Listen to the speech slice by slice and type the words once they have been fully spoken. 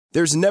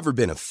There's never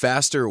been a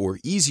faster or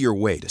easier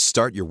way to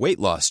start your weight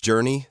loss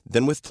journey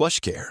than with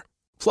PlushCare.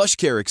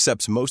 PlushCare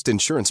accepts most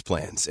insurance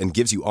plans and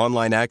gives you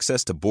online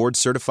access to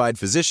board-certified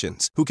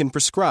physicians who can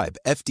prescribe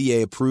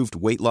FDA-approved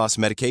weight loss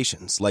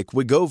medications like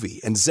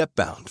Wegovy and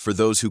Zepbound for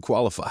those who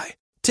qualify.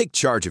 Take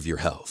charge of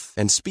your health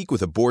and speak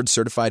with a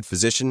board-certified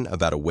physician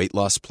about a weight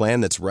loss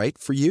plan that's right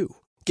for you.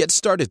 Get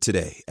started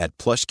today at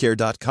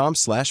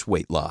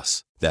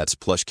plushcare.com/weightloss. That's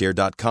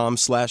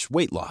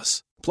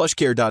plushcare.com/weightloss.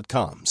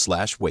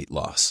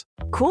 plushcare.com/weightloss.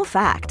 Cool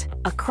fact,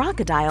 a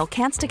crocodile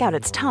can't stick out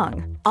its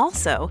tongue.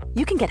 Also,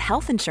 you can get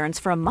health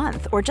insurance for a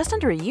month or just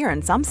under a year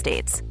in some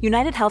states.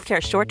 United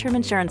Healthcare short-term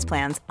insurance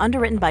plans,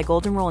 underwritten by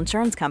Golden Rule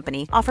Insurance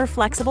Company, offer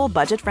flexible,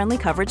 budget-friendly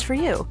coverage for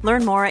you.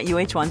 Learn more at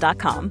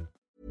uh1.com.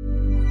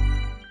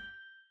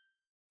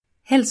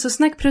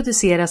 Hälsosnack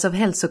produceras av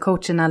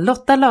hälsocoacherna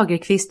Lotta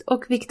Lagerqvist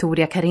och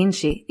Victoria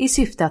Carinci i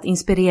syfte att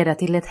inspirera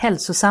till ett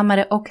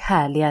hälsosammare och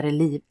härligare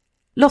liv.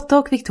 Lotta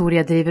och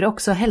Victoria driver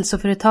också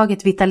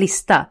hälsoföretaget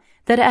Vitalista,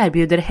 där det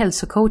erbjuder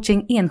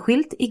hälsocoaching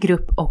enskilt, i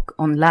grupp och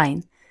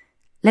online.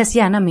 Läs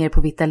gärna mer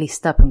på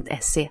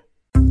vitalista.se.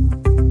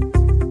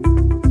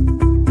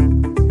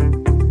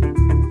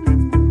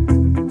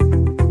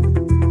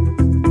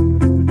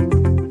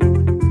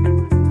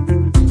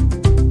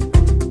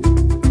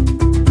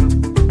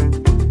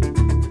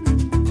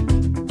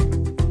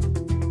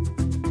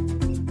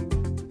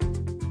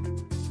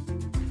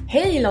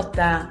 Hej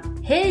Lotta!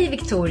 Hej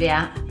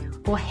Victoria!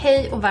 Och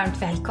hej och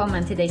varmt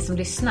välkommen till dig som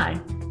lyssnar.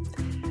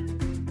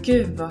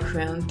 Gud vad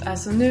skönt.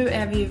 Alltså nu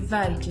är vi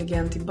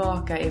verkligen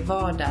tillbaka i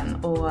vardagen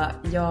och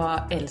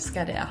jag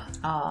älskar det.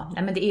 Ja,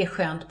 men det är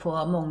skönt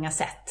på många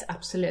sätt,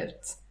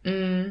 absolut.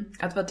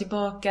 Att vara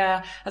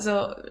tillbaka,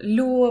 alltså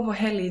lov och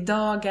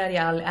helgdagar i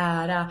all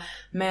ära,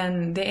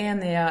 men det är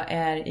när jag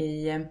är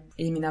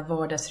i mina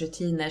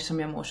vardagsrutiner som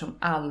jag mår som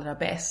allra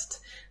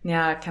bäst.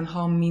 När jag kan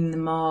ha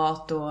min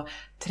mat och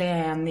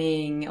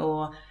träning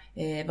och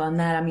vara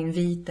nära min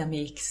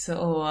Vitamix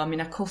och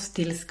mina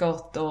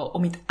kosttillskott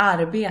och mitt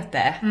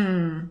arbete.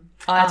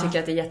 Ja, jag tycker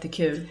att det är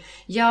jättekul.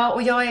 Ja,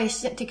 och jag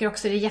tycker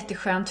också det är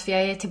jätteskönt, för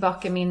jag är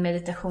tillbaka i min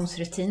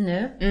meditationsrutin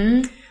nu.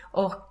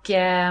 Och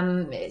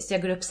så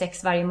jag går upp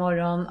 6 varje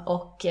morgon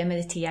och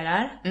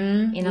mediterar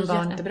innan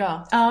barnen.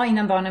 Jättebra. Ja,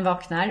 innan barnen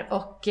vaknar.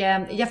 Och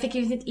jag fick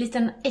en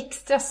liten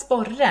extra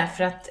sporre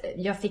för att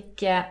jag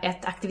fick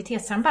ett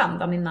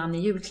aktivitetsarmband av min man i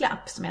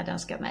julklapp som jag hade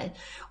önskat mig.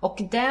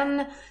 Och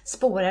den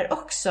spårar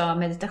också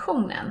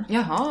meditationen.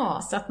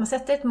 Jaha. Så att man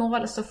sätter ett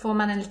mål och så får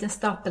man en liten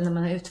stapel när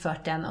man har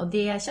utfört den. Och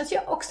det känns ju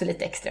också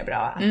lite extra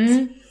bra att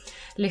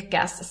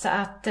lyckas. Så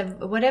att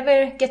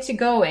whatever gets you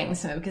going,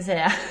 som jag kan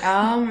säga.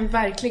 Ja, men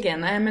verkligen.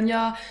 Men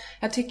jag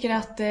tycker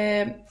att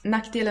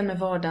nackdelen med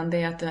vardagen,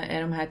 det är att det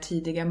är de här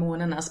tidiga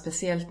månaderna,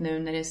 speciellt nu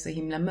när det är så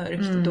himla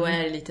mörkt. Då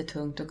är det lite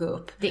tungt att gå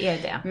upp. Det är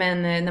det.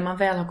 Men när man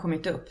väl har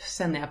kommit upp,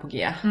 sen är jag på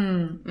G.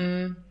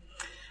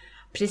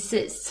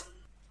 Precis.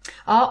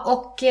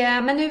 Ja,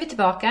 men nu är vi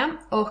tillbaka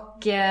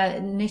och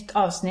nytt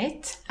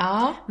avsnitt.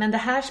 Ja. Men det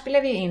här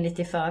spelar vi ju in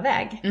lite i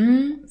förväg.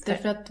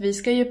 Därför att vi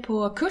ska ju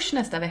på kurs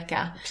nästa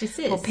vecka.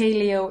 Precis. På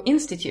Paleo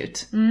Institute.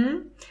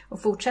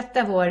 Och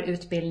fortsätta vår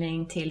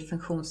utbildning till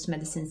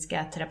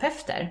funktionsmedicinska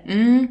terapeuter.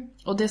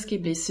 Och det ska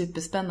ju bli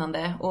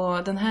superspännande.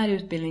 Och den här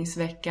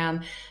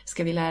utbildningsveckan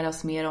ska vi lära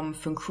oss mer om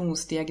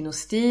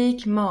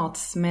funktionsdiagnostik,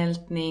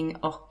 matsmältning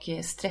och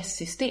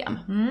stresssystem.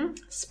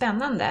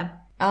 Spännande.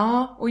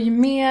 Ja, och ju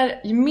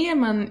mer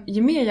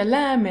jag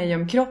lär mig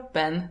om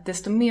kroppen,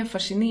 desto mer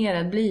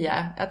fascinerad blir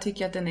jag. Jag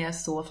tycker att den är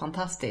så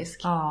fantastisk.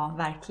 Ja,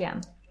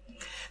 verkligen.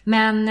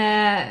 Men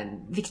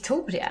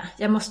Victoria,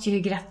 jag måste ju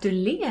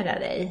gratulera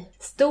dig.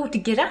 Stort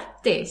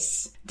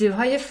grattis! Du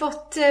har ju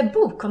fått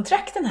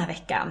bokkontrakt den här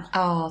veckan.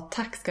 Ja,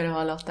 tack ska du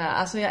ha Lotta.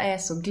 Alltså jag är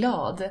så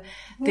glad.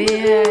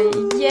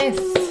 Yes!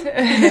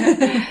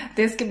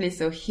 Det ska bli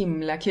så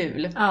himla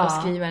kul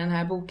att skriva den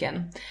här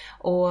boken.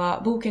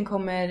 Och boken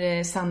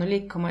kommer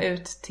sannolikt komma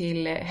ut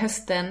till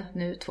hösten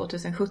nu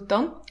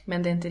 2017.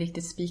 Men det är inte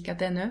riktigt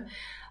spikat ännu.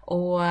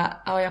 Och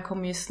jag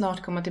kommer ju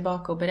snart komma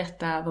tillbaka och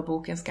berätta vad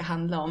boken ska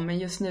handla om. Men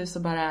just nu så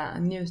bara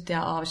njuter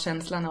jag av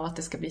känslan av att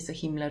det ska bli så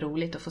himla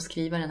roligt att få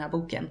skriva den här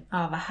boken.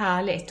 Ja, vad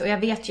härligt. Och jag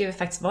vet ju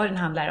faktiskt vad den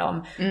handlar om.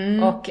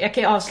 Och jag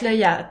kan ju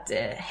avslöja att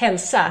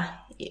hälsa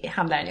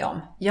handlar den ju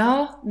om.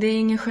 Ja, det är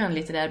ingen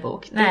skönlitterär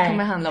bok. Nej. Det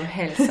kommer handla om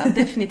hälsa,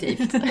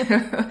 definitivt.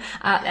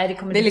 Nej,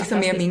 det är liksom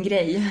mer min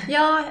grej.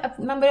 Ja,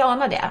 man börjar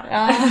ana det.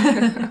 Ja.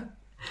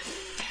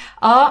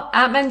 Ja,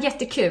 men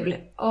jättekul.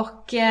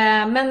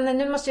 Men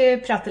nu måste vi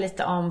prata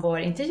lite om vår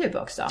intervju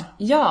också.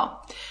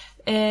 Ja,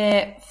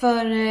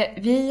 för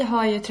vi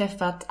har ju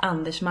träffat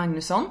Anders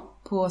Magnusson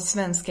på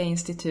Svenska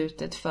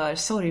institutet för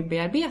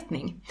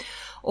sorgbearbetning.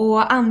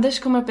 Och Anders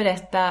kommer att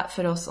berätta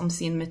för oss om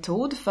sin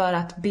metod för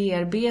att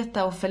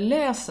bearbeta och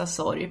förlösa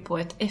sorg på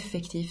ett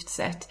effektivt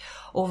sätt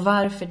och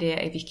varför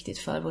det är viktigt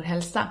för vår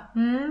hälsa.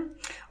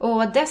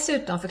 Och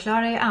dessutom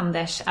förklarar ju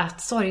Anders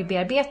att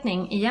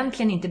sorgbearbetning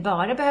egentligen inte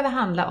bara behöver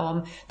handla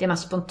om det man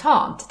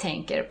spontant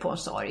tänker på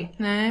sorg.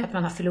 Nej. Att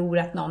man har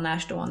förlorat någon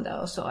närstående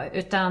och så.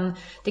 Utan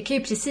det kan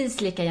ju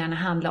precis lika gärna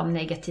handla om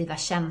negativa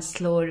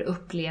känslor,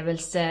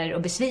 upplevelser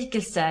och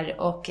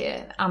besvikelser och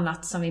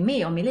annat som vi är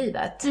med om i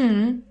livet.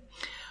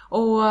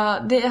 Och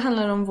det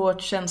handlar om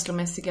vårt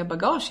känslomässiga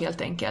bagage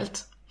helt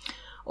enkelt.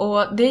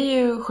 Och det är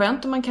ju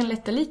skönt om man kan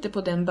lätta lite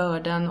på den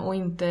bördan och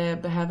inte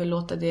behöver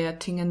låta det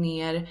tynga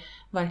ner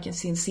varken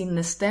sin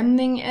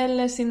sinnesstämning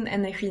eller sin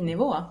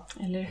energinivå.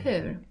 Eller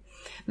hur?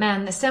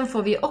 Men sen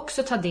får vi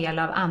också ta del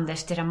av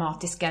Anders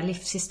dramatiska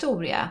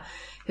livshistoria.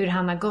 Hur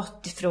han har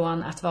gått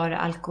ifrån att vara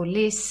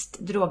alkoholist,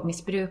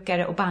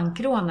 drogmissbrukare och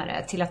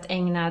bankrånare till att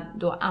ägna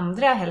då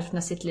andra hälften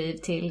av sitt liv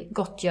till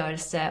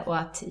gottgörelse och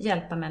att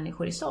hjälpa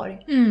människor i sorg.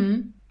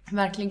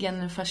 Verkligen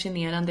en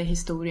fascinerande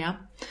historia.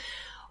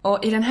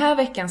 Och i den här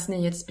veckans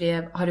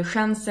nyhetsbrev har du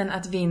chansen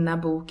att vinna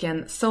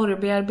boken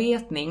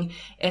Sorgbearbetning,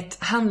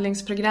 ett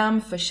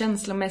handlingsprogram för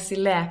känslomässig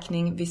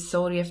läkning vid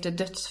sorg efter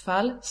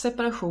dödsfall,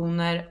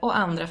 separationer och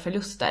andra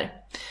förluster.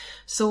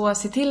 Så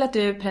se till att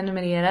du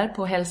prenumererar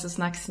på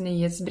Hälsosnacks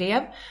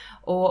nyhetsbrev,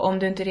 och om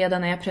du inte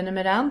redan är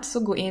prenumerant så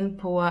gå in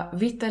på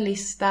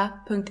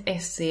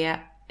vitalista.se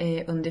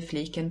under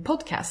fliken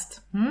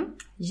podcast.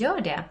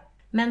 Gör det.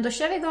 Men då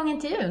kör vi igång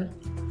intervjun.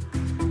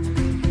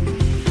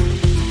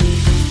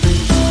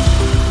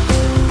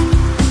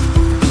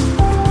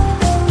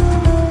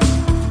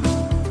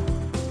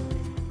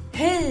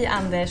 Hej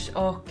Anders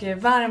och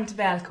varmt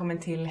välkommen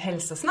till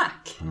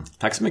Hälsosnack.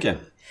 Tack så mycket.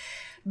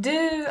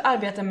 Du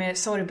arbetar med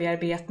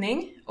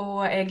sorgbearbetning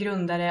och är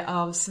grundare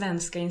av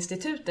Svenska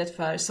institutet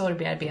för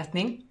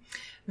sorgbearbetning.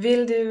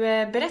 Vill du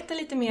berätta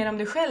lite mer om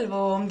dig själv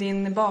och om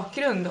din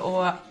bakgrund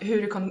och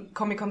hur du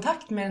kom i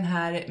kontakt med den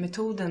här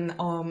metoden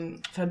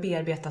för att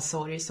bearbeta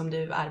sorg som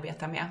du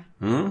arbetar med?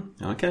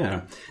 Ja, det kan jag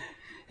göra.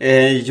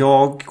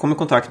 Jag kom i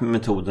kontakt med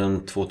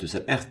metoden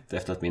 2001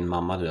 efter att min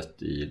mamma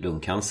dött i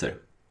lungcancer.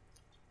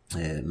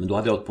 Men då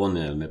hade jag hållit på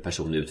med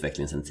personlig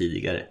utveckling sedan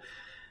tidigare.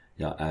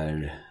 Jag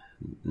är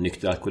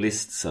nykter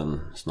alkoholist sedan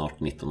snart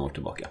 19 år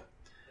tillbaka.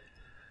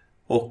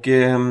 Och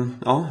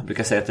jag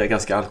brukar säga att jag är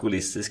ganska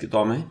alkoholistisk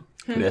utav mig.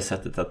 På det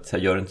sättet att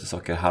jag gör inte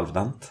saker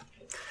halvdant.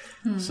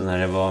 Så när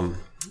det var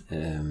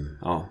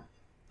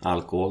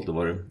alkohol, då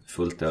var det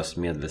fullt ös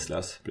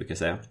medvetslös, brukar jag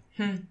säga.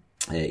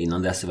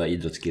 Innan dess var jag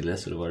idrottskille,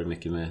 så då var det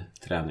mycket med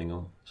träning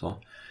och så.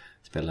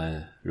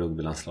 Spelade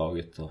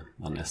rugbylandslaget och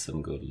vann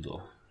SM-guld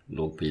och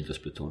låg på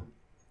idrottspluton.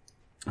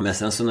 Men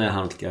sen så när jag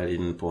halkar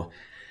in på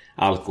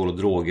alkohol och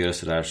droger och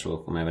sådär, så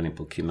kom jag även in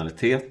på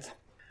kriminalitet.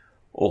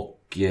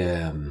 Och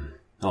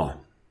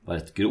var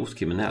ett grovt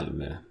kriminell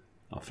med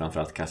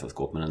framförallt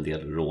kassaskåp, men en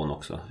del rån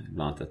också.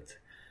 Bland annat ett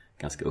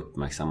ganska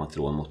uppmärksammat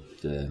rån mot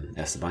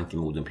S-banken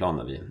i Modenplan,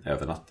 där vi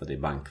övernattade i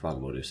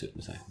bankvalv och rusade ut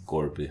med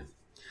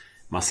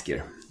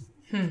Gorby-masker.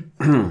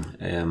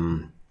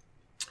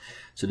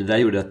 Så det där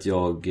gjorde att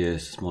jag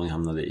så småningom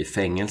hamnade i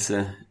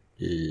fängelse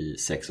i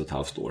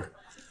 6,5 år.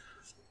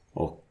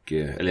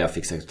 Eller jag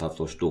fick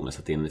 6,5 års dom. Jag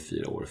satt in i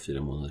 4 år och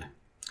 4 månader.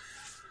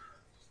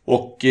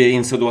 Och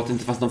insåg då att det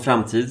inte fanns någon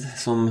framtid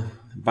som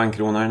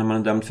bankrånare när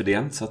man är dömd för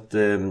det. Så att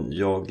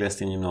jag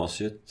läste in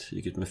gymnasiet,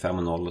 gick ut med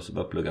 5,0 och så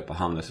började plugga på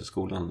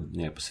Handelshögskolan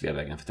nere på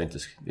Sveavägen. För jag tänkte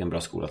att det är en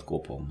bra skola att gå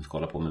på om man ska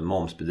hålla på med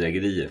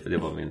momsbedrägerier. För det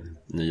var min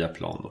nya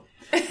plan då.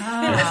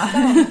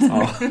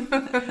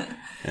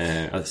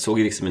 Jag såg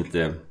liksom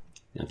inte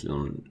egentligen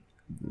någon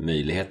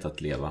möjlighet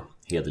att leva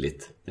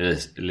hederligt.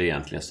 Eller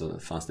egentligen så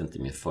fanns det inte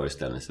i min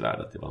föreställningsvärld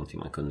att det var någonting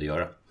man kunde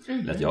göra.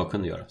 Eller att jag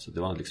kunde göra. Så det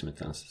var liksom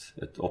inte ens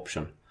ett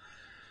option.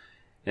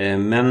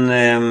 Men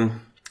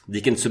det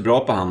gick inte så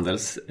bra på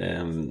Handels.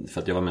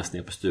 För att jag var mest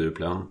nere på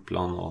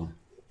Stureplan och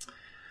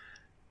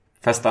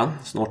festa,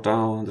 snorta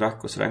och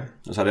drack och sådär.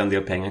 Och så hade jag en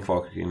del pengar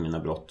kvar kring mina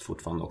brott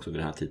fortfarande också vid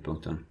den här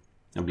tidpunkten.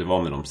 Jag blev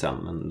av med dem sen,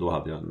 men då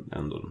hade jag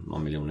ändå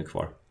några miljoner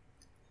kvar.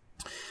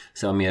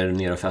 Så jag var mer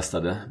nere och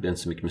festade. Det blev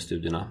inte så mycket med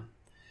studierna.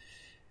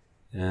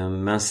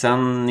 Men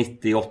sen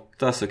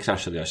 98 så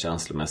kraschade jag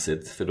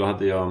känslomässigt. För då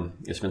hade jag,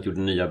 eftersom jag inte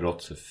gjorde nya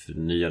brott, så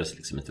förnyades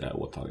liksom inte det här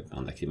åtaget med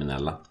andra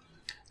kriminella.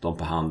 De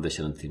på Handel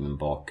kände till min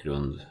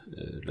bakgrund,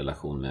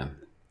 relation med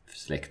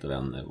släkt och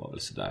vänner var väl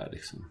sådär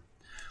liksom.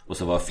 Och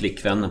så var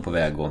flickvännen på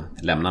väg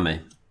att lämna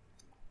mig.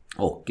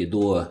 Och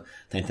då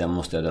tänkte jag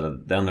måste jag rädda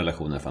den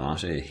relationen, för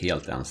annars är jag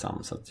helt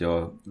ensam.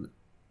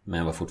 Men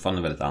jag var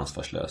fortfarande väldigt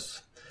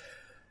ansvarslös.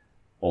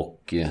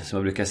 Och som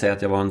jag brukar säga,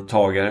 att jag var en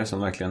tagare som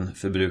verkligen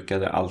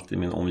förbrukade allt i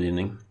min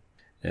omgivning.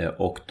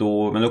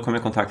 Men då kom jag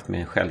i kontakt med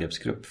en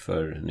självhjälpsgrupp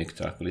för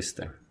nyktra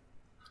alkoholister.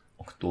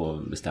 Och då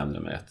bestämde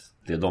jag mig att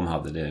det de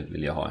hade, det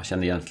ville jag ha. Jag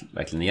kände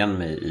verkligen igen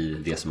mig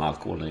i det som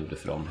alkoholen gjorde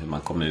för dem. Hur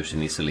man kom ur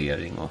sin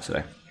isolering och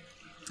sådär.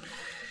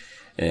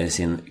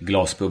 Sin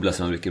glasbubbla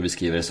som man brukar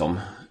beskriva det som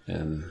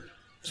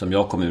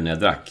jag kom ur när jag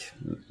drack.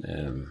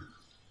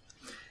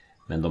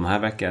 Men de här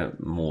verkar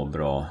må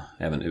bra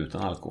även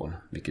utan alkohol.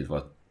 Vilket var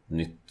ett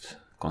nytt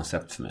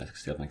koncept för mig.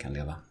 Att man kan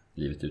leva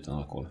livet utan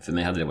alkohol. För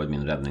mig hade det varit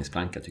min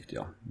räddningsplanka tyckte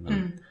jag.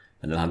 Men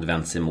den hade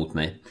vänt sig mot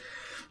mig.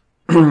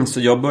 Så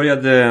jag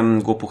började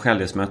gå på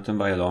självhjälpsmöten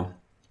varje dag.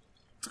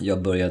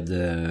 Jag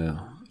började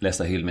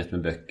läsa hyllmet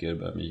med böcker.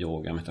 Började med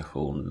yoga,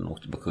 meditation.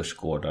 Åkte på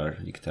kursgårdar.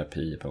 Gick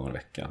terapi på gånger i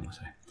veckan.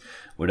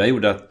 Och det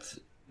gjorde att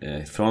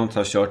från att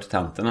ha kört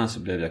tentorna så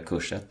blev jag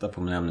kursetta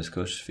på min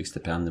ämneskurs. Fick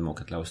stipendium och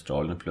åka till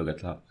Australien.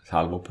 Pluggade ett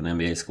halvår på en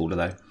MBA-skola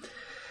där.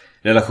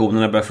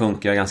 Relationerna började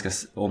funka ganska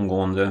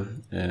omgående.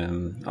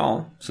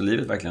 Så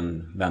livet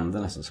verkligen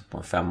vände nästan på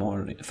en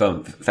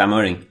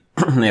femöring.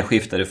 När jag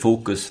skiftade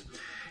fokus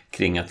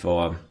kring att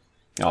vara...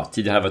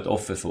 tidigare hade jag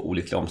varit offer för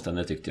olyckliga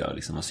omständigheter tyckte jag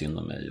liksom var synd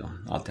om mig. Och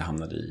allt jag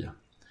hamnade i.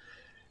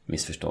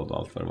 Missförstådd och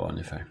allt vad det var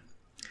ungefär.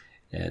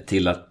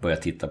 Till att börja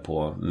titta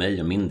på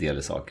mig och min del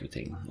i saker och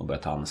ting. Och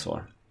börja ta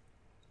ansvar.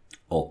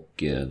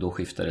 Och då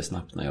skiftade det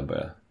snabbt när jag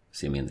började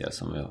se min del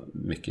som var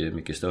mycket,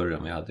 mycket större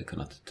än vad jag hade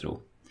kunnat tro.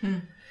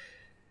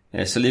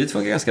 Så livet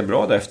funkar ganska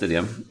bra där efter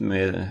det.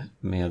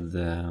 Med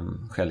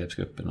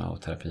självhjälpsgrupperna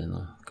och terapin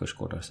och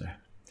kursgårdar och sådär.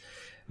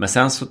 Men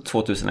sen så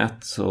 2001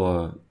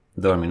 så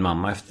dör min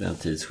mamma efter en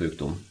tids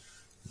sjukdom.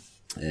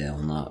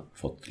 Hon har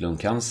fått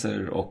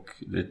lungcancer och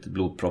lite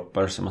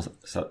blodproppar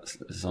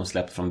som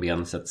släppt från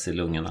benen sätts i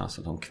lungorna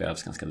så att hon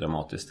kvävs ganska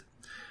dramatiskt.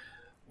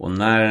 Och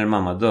när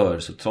mamma dör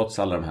så trots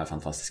alla de här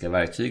fantastiska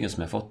verktygen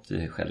som jag fått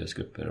i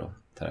självhjälpsgrupper och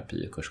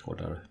terapi och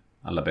kursgårdar och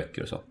alla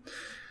böcker och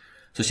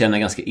så känner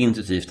jag ganska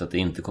intuitivt att det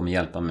inte kommer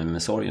hjälpa mig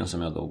med sorgen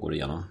som jag då går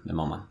igenom med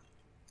mamma.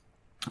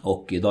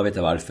 Och idag vet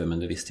jag varför, men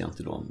det visste jag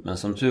inte då. Men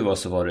som tur var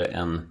så var det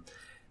en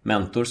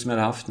mentor som jag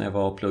hade haft när jag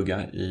var och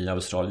plugga i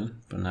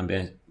Australien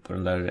på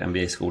den där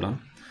MBA-skolan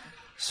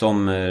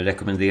som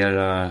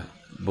rekommenderade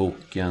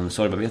boken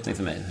Sorgbearbetning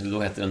för mig. Då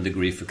hette den The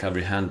Grief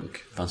Recovery Handbook.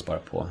 Fanns bara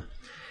på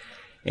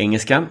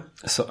engelska.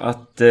 Så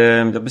att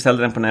jag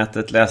beställde den på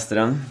nätet, läste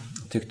den.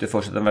 Tyckte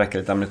först att den verkade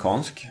lite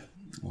amerikansk.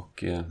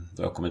 Och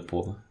då har jag kommit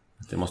på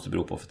att det måste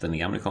bero på för att den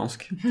är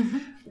amerikansk.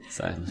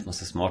 Så här, det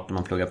måste smart när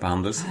man pluggar på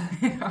Handels.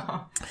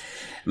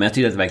 Men jag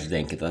tycker att det är verkligen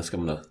enkelt. Där ska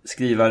man då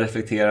skriva,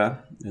 reflektera,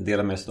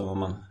 dela med sig av vad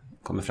man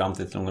kommer fram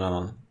till någon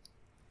annan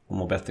och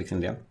må bättre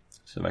kring det.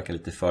 Så det verkar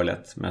lite för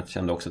lätt. Men jag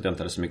kände också att jag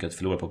inte hade så mycket att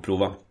förlora på att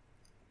prova.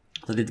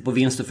 Så lite på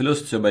vinst och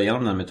förlust så jag började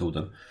igenom den här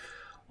metoden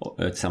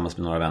tillsammans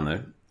med några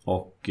vänner.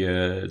 Och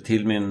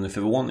till min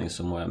förvåning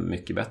så mår jag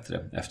mycket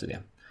bättre efter det.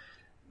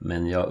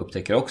 Men jag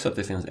upptäcker också att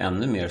det finns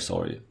ännu mer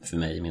sorg för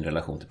mig i min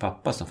relation till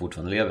pappa som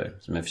fortfarande lever.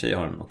 Som jag i och för sig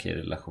har en okej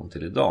relation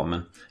till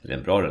idag. Eller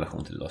en bra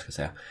relation till idag ska jag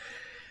säga.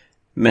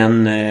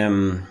 Men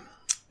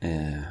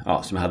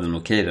som jag hade en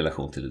okej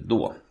relation till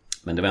då.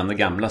 Men det var ändå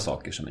gamla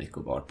saker som jag gick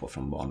och bar på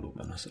från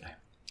barndomen och sådär.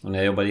 Och när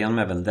jag jobbade igenom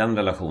även den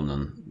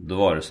relationen, då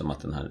var det som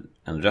att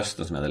en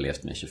rösten som jag hade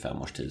levt med i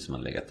 25 års tid som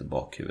hade legat i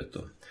bakhuvudet.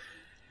 Och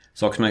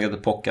saker som jag hade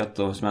pockat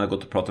och som jag hade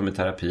gått och pratat med i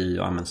terapi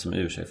och använt som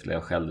ursäkt för det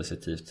jag själv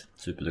destruktivt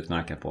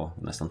superduknarkade på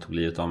och nästan tog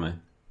livet av mig.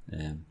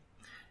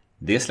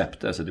 Det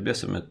släppte, alltså det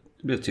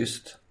blev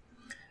tyst.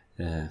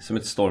 Som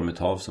ett stormigt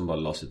hav som bara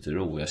la sig till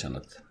ro. Och jag kände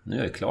att nu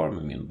är jag klar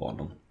med min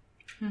barndom.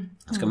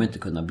 Det ska man inte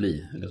kunna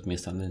bli. Eller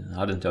åtminstone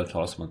hade inte jag hört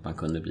talas om att man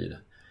kunde bli det.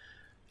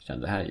 Jag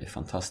kände det här är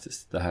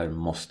fantastiskt. Det här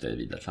måste jag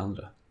vidare till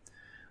andra.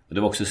 Och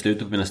det var också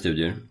slutet på mina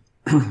studier.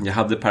 Jag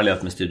hade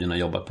parallellt med studierna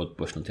jobbat på ett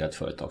börsnoterat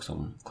företag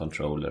som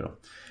controller. Och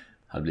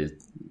hade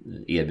blivit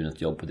erbjuden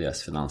ett jobb på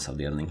deras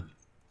finansavdelning.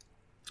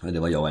 Och det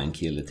var jag och en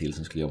kille till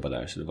som skulle jobba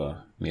där. Så det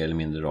var mer eller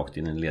mindre rakt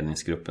in i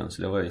ledningsgruppen.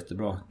 Så det var en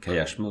jättebra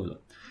karriärsmove.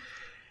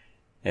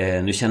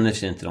 Nu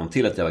känner inte de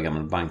till att jag var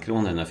gammal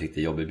bankrånare när jag fick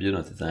det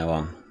jobberbjudandet. Utan jag var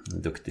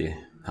en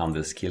duktig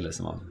handelskille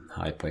som var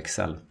high på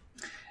Excel.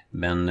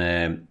 Men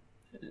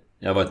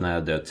jag har varit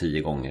nära död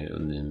 10 gånger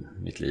under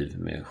mitt liv.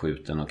 Med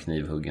skjuten och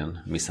knivhuggen,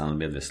 misshandel,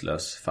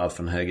 medvetslös, fall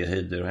från höga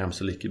höjder och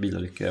hemsolyckor,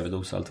 bilolyckor,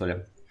 överdos och allt vad det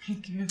är.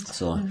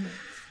 Så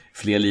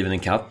fler liv än en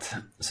katt.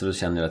 Så då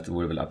känner jag att det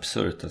vore väl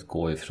absurt att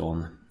gå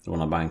ifrån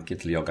råna banker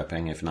till jaga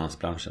pengar i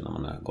finansbranschen när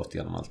man har gått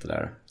igenom allt det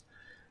där.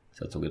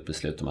 Så jag tog ett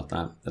beslut om att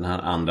den här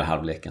andra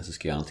halvleken så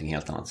ska jag göra någonting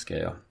helt annat. Ska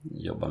jag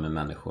jobba med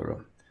människor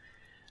och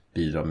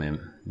bidra med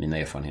mina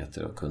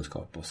erfarenheter och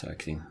kunskap och så här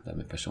kring det här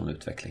med personlig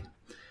utveckling.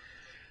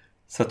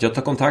 Så att jag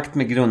tar kontakt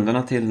med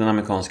grundarna till den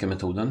amerikanska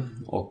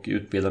metoden och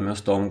utbildar mig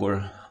hos dem,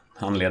 går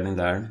handledning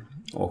där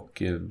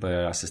och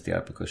börjar assistera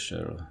på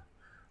kurser och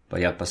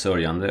börjar hjälpa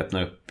sörjande.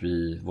 Öppnar upp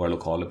i våra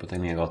lokaler på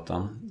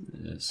Tegnérgatan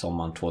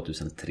sommaren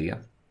 2003.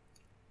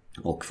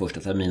 Och första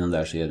terminen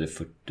där så är det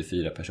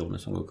 44 personer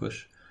som går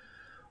kurs.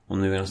 Och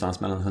nu är det någonstans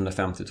mellan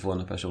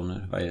 150-200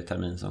 personer varje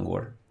termin som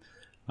går.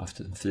 Jag har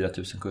haft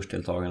 4000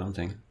 kursdeltagare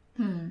någonting.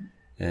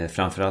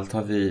 Framförallt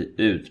har vi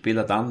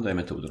utbildat andra i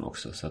metoden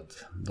också. Så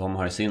att de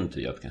har i sin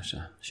tur hjälpt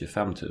kanske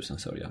 25 000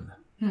 sörjande.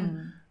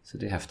 Så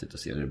det är häftigt att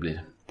se hur det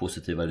blir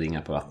positiva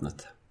ringar på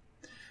vattnet.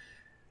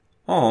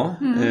 Ja,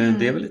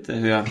 det är väl lite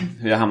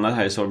hur jag hamnade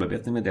här i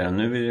sorgbearbetning med det.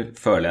 Nu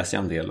föreläser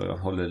jag en del och jag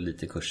håller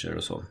lite kurser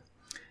och så.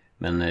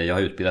 Men jag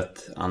har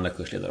utbildat andra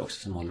kursledare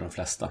också som håller de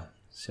flesta.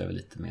 Så jag är väl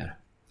lite mer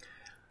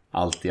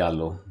allt i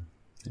allo.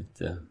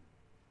 Lite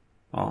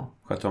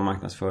sköta om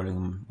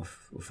marknadsföring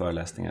och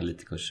föreläsningar,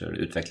 lite kurser,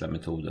 utveckla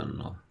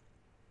metoden och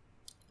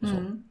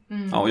så.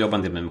 Och jobba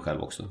en del med mig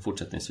själv också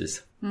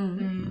fortsättningsvis.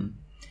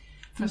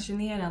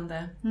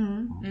 Fascinerande.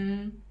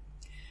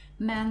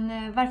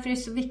 Men varför är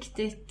det så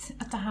viktigt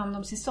att ta hand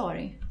om sin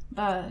sorg?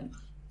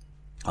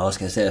 Ja,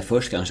 ska jag säga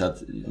först kanske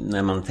att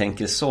när man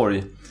tänker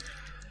sorg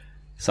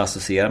så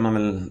associerar man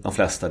väl de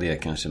flesta det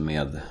kanske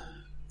med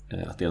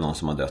att det är någon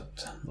som har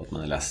dött och att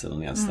man är ledsen och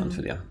nedstämd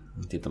för det.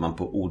 Tittar man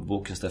på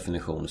ordbokens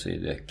definition så är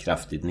det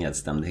kraftig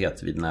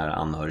nedstämdhet vid nära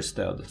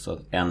anhörigstöd. Så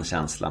en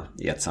känsla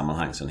i ett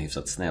sammanhang, så en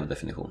hyfsat snäv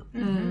definition.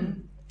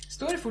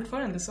 Står det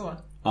fortfarande så?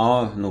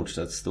 Ja,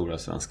 Nordstedts stora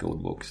svenska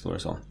ordbok står det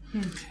så.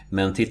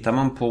 Men tittar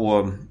man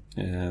på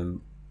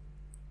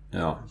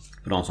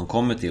de som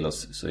kommer till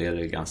oss så är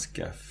det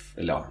ganska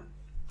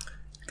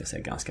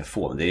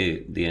få. Det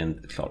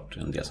är klart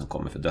en del som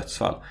kommer för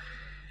dödsfall.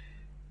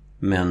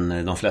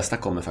 Men de flesta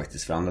kommer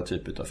faktiskt för andra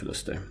typer av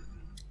förluster.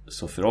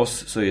 Så för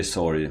oss så är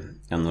sorg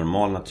en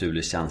normal,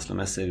 naturlig,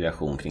 känslomässig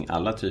reaktion kring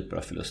alla typer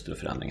av förluster och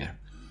förändringar.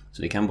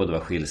 Så det kan både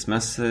vara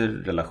skilsmässor,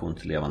 relation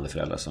till levande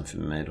föräldrar som för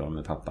mig då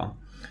med pappa.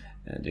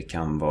 Det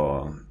kan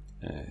vara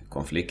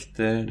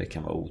konflikter, det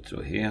kan vara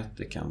otrohet,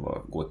 det kan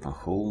vara gå i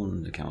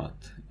pension, det kan vara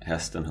att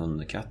hästen,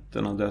 hunden,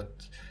 katten har dött.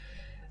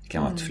 Det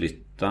kan vara att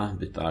flytta,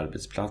 byta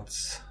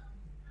arbetsplats.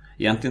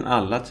 Egentligen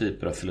alla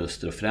typer av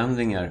förluster och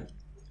förändringar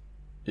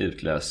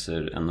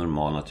utlöser en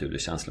normal,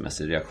 naturlig,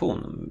 känslomässig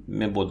reaktion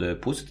med både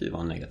positiva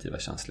och negativa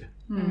känslor.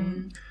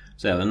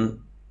 Så även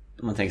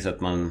om man tänker sig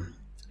att man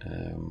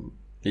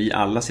i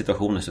alla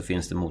situationer så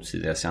finns det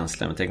motstridiga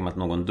känslor. Men tänker man att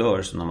någon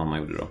dör, som när mamma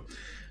gjorde då,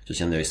 så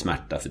kände jag ju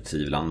smärta,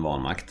 förtvivlan,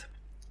 vanmakt.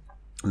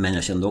 Men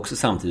jag kände också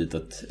samtidigt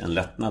att en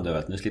lättnad över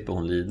att nu slipper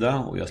hon lida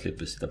och jag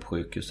slipper sitta på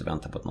sjukhus och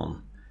vänta på att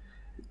någon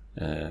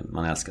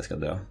man älskar ska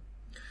dö.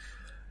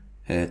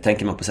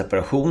 Tänker man på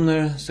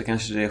separationer så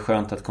kanske det är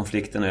skönt att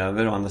konflikten är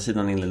över. Å andra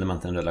sidan inleder man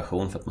inte en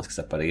relation för att man ska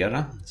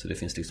separera. Så det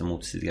finns liksom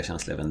motstridiga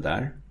känslor även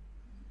där.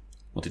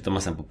 Och tittar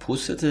man sen på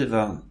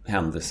positiva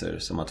händelser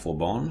som att få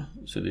barn,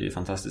 så det är ju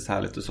fantastiskt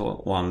härligt och så.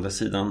 Å andra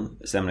sidan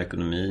sämre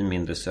ekonomi,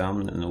 mindre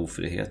sömn, en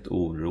ofrihet,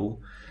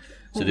 oro.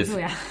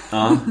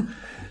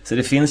 Så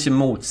det finns ju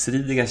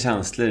motstridiga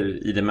känslor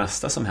i det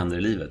mesta som händer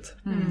i livet.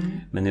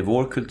 Men i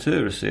vår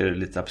kultur så är det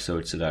lite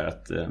absurt sådär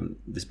att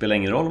det spelar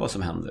ingen roll vad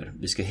som händer.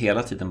 Vi ska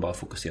hela tiden bara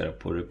fokusera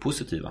på det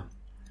positiva.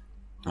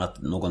 Att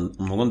om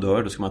någon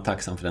dör, då ska man vara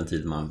tacksam för den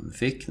tid man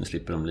fick. Nu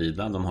slipper de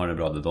lida, de har det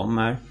bra där de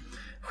är.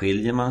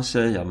 Skiljer man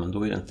sig, ja men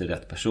då är det inte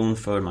rätt person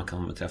för. Man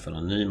kan träffa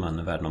någon ny, man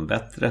är värd någon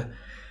bättre.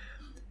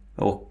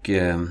 Och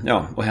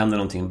händer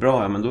någonting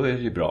bra, ja men då är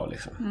det ju bra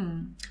liksom.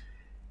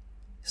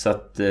 Så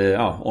att,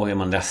 och är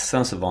man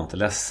ledsen så var inte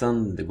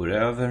ledsen, det går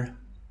över.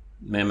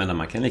 Men jag menar,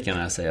 man kan lika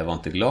gärna säga var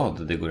inte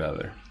glad, det går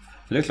över.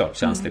 För det är klart,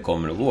 känslor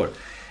kommer och går.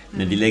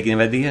 Men vi lägger en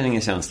värdering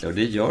i känslor och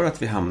det gör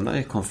att vi hamnar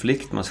i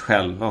konflikt med oss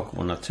själva och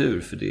vår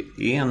natur. För det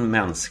är en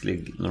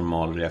mänsklig,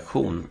 normal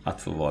reaktion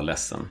att få vara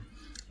ledsen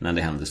när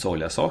det händer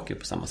sorgliga saker,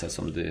 på samma sätt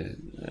som det är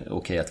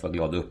okej att vara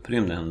glad och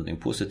upprymd, det är någonting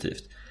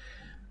positivt.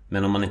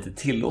 Men om man inte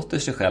tillåter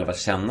sig själv att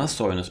känna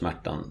sorgen och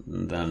smärtan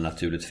där den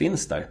naturligt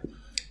finns där,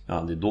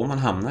 ja, det är då man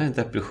hamnar i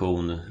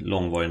depression,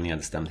 långvarig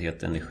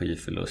nedstämdhet,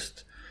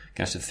 energiförlust,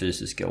 kanske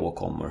fysiska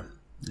åkommor.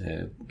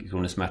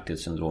 Kroniskt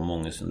smärtighetssyndrom,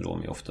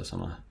 ångestsyndrom är ofta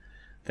sådana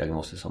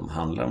diagnoser som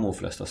handlar om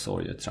oförlösta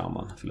sorger,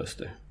 trauman,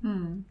 förluster.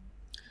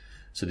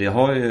 Så det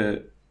har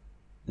ju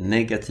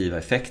negativa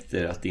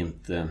effekter att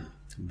inte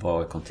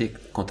vara i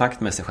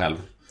kontakt med sig själv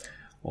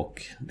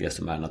och det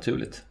som är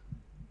naturligt.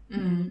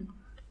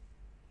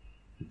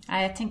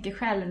 Jag tänker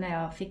själv när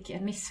jag fick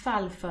ett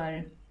missfall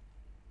för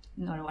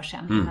några år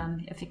sedan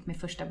när jag fick min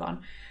första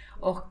barn.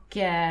 Och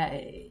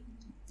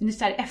nu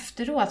så här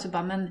efteråt så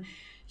bara, men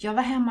jag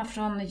var hemma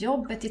från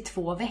jobbet i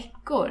 2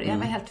 veckor. Jag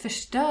var helt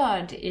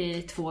förstörd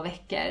i 2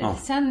 veckor. Ja.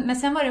 Men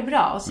sen var det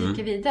bra och så gick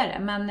jag vidare.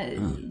 Men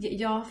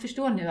jag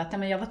förstår nu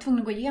att jag var tvungen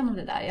att gå igenom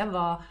det där. Jag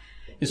var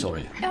i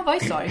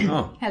sorg,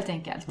 helt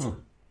enkelt.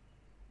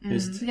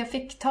 Så jag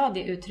fick ta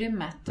det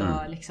utrymmet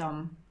och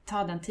liksom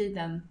ta den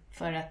tiden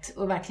för att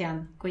och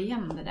verkligen gå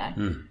igenom det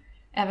där.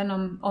 Även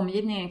om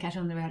omgivningen kanske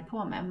undrar vad jag höll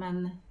på med.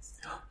 Men...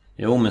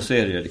 Jo, men så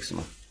är det ju liksom.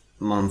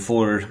 Man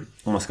får,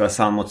 om man ska vara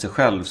sann mot sig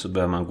själv så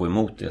bör man gå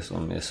emot det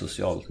som är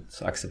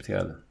socialt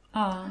accepterade.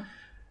 Ja.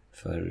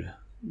 För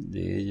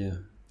det är ju,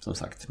 som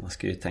sagt, man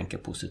ska ju tänka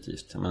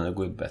positivt. Men det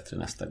går ju bättre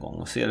nästa gång.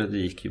 Och ser det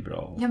gick ju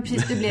bra. Ja,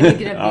 precis. Du blev ju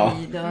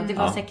gravid och det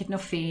var säkert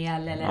något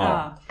fel. Eller,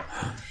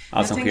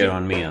 Allt som sker har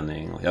en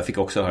mening. Och jag fick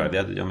också höra,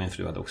 jag och min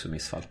fru hade också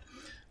missfall.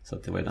 Så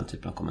att det var ju den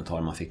typen av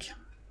kommentarer man fick.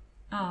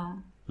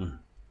 Ja.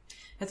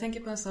 Jag tänker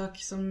på en sak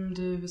som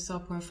du sa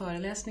på en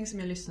föreläsning som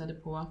jag lyssnade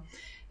på.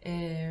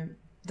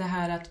 Det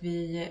här att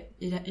vi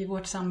i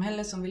vårt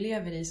samhälle som vi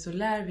lever i så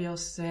lär vi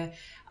oss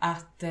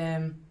att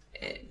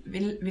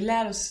vi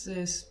lär oss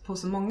på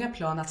så många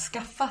plan att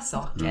skaffa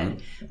saker.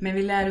 Men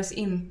vi lär oss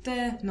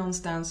inte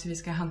någonstans hur vi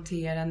ska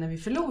hantera när vi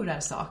förlorar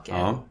saker.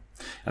 Ja,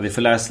 vi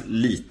får lära oss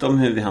lite om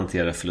hur vi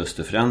hanterar förlust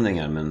och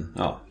förändringar. Men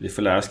vi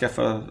får lära oss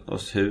skaffa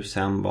oss hus,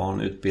 hem,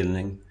 barn,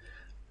 utbildning.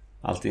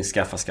 allting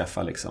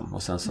skaffa liksom.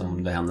 Och sen så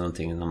om det händer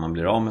någonting när man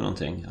blir av med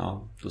någonting,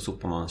 ja, då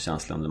sopar man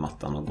känslan under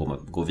mattan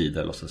och går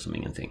vidare och låtsas som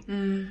ingenting.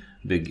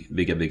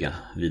 Bygga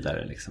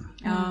vidare liksom.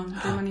 Ja,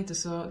 det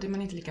är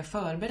man inte lika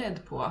förberedd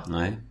på.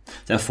 Nej.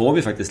 Sen får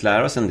vi faktiskt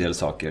lära oss en del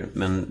saker,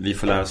 men vi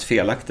får lära oss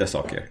felaktiga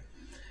saker.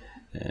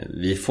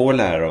 Vi får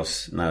lära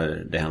oss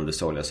när det händer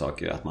sorgliga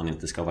saker att man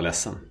inte ska vara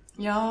ledsen.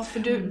 Ja, för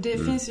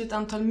det finns ju ett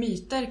antal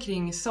myter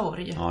kring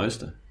sorg. Ja,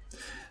 just det.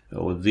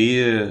 Och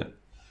det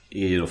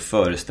är ju då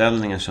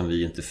föreställningar som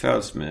vi inte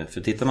föds med.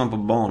 För tittar man på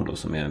barn då,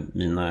 som är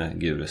mina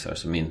gurusar,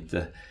 som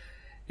inte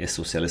är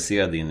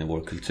socialiserade in i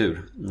vår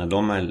kultur.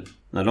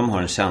 När de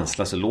har en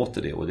känsla så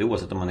låter det. Och det är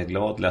oavsett om man är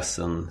glad,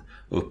 ledsen,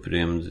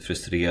 upprymd,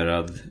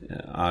 frustrerad,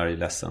 arg,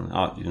 ledsen,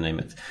 ja, you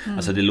name it.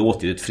 Alltså det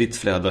låter ju ett fritt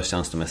flöde av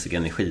känslomässiga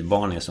energi.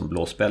 Barn är som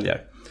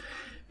blåsbälgar.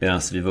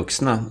 Medan vi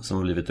vuxna som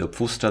har blivit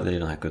uppfostrade i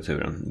den här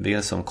kulturen, vi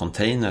är som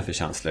container för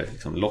känslor.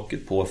 Liksom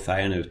locket på,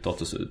 färgen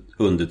utåt, och så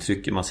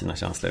undertrycker man sina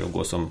känslor och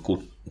går som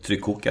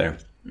tryckkokare.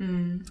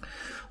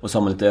 Och så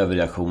har man lite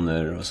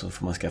överreaktioner, och så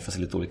får man skaffa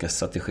sig lite olika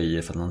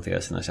strategier för att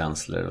hantera sina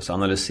känslor. Och så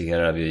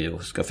analyserar vi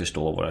och ska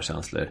förstå våra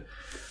känslor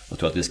och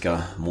tror att vi ska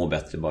må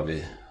bättre bara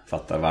vi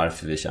fattar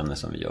varför vi känner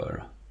som vi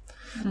gör.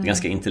 Det är ett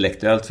ganska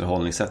intellektuellt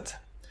förhållningssätt.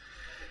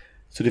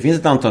 Så det finns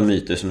ett antal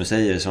myter som du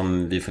säger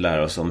som vi får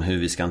lära oss om hur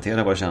vi ska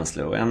hantera våra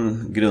känslor. Och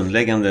en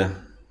grundläggande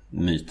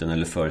myten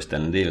eller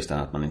föreställning, det är just det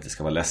här att man inte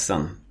ska vara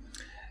ledsen.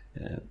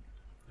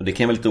 Och det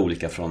kan vara lite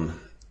olika från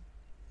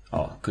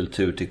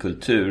kultur till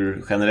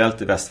kultur.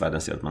 Generellt i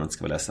västvärlden ser att man inte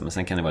ska vara ledsen, men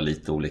sen kan det vara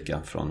lite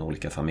olika från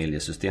olika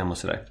familjesystem och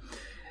sådär.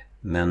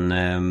 Men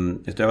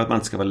utöver att man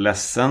inte ska vara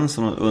ledsen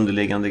som en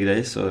underliggande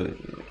grej, så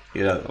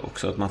är det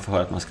också att man får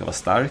höra att man ska vara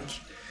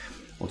stark.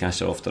 Och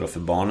kanske ofta då för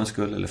barnens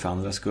skull eller för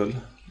andras skull.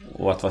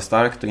 Och att vara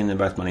stark då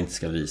innebär att man inte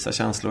ska visa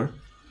känslor.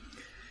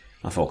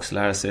 Man får också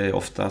lära sig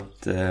ofta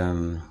att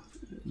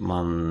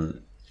man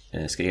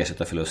ska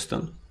ersätta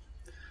förlusten.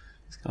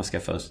 Ska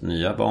skaffa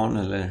nya barn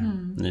eller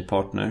ny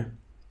partner.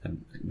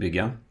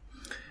 Bygga.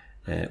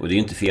 Och det är ju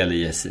inte fel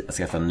i att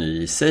skaffa en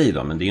ny i sig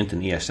då, men det är ju inte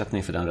en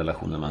ersättning för den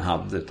relationen man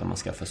hade, utan man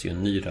skaffar sig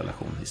en ny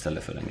relation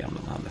istället för den gamla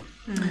man hade.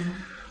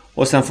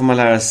 Och sen får man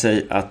lära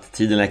sig att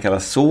tiden läker alla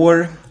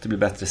sår, det blir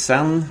bättre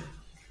sen.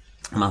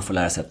 Man får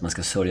lära sig att man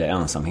ska sörja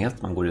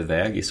ensamhet, man går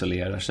iväg,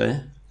 isolerar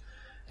sig.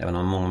 Även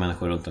om många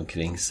människor runt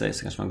omkring sig,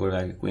 så kanske man går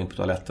iväg, går in på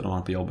toaletten och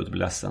man är på jobbet och blir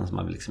ledsen, så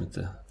man vill liksom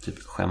inte typ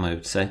skämma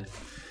ut sig.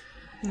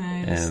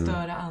 Nej,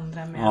 störa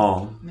andra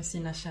med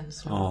sina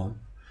känslor. Ja.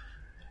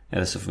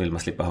 Eller så vill man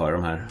slippa höra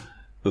de här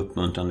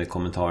uppmuntrande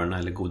kommentarerna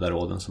eller goda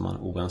råden som man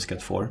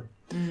oönskat får.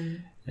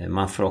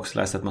 Man får också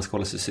lära sig att man ska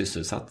hålla sig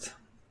sysselsatt.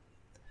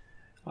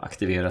 Och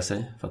aktivera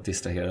sig för att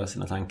distrahera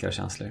sina tankar och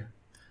känslor.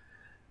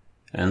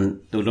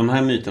 De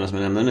här myterna som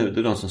jag nämnde nu, det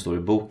är de som står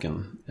i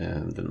boken,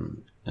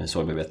 den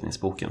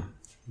sorgbearbetningsboken.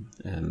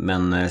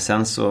 Men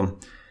sen så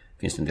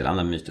finns det en del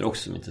andra myter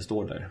också som inte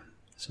står där,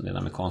 som är en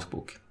amerikansk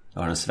bok.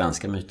 Jag har den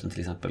svenska myten till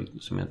exempel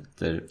som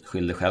heter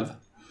Skyll dig själv.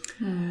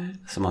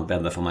 Som man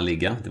bäddar får man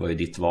ligga, det var ju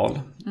ditt val.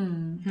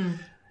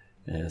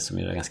 Som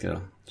är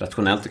ganska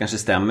rationellt och kanske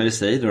stämmer i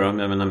sig då. Jag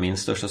menar, min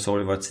största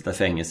sorg var att sitta i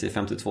fängelse i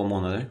 52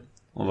 månader.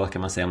 Och vad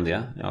kan man säga om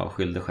det? Ja,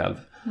 skyll dig själv.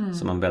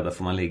 Som man bäddar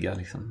får man ligga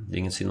liksom. Det är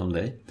inget synd om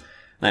dig.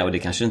 Nej, och det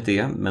kanske inte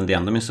är, men det är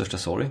ändå min största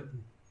sorg.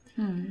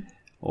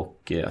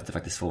 Och att det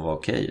faktiskt får vara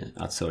okej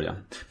att sörja.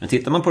 Men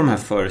tittar man på de här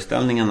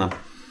föreställningarna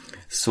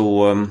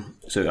så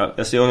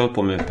alltså jag har hållit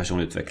på med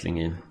personlig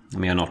utveckling i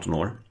mer än 18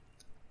 år.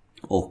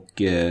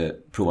 Och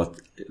provat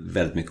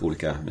väldigt mycket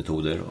olika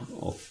metoder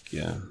och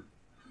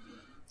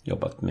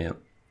jobbat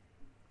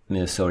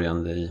med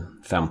sörjande i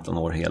 15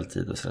 år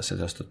heltid och så jag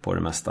har stött på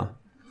det mesta.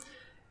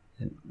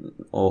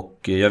 Och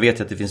jag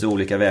vet att det finns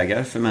olika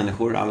vägar för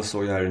människor. All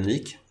sorg är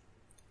unik.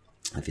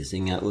 Det finns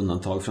inga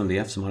undantag från det,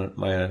 eftersom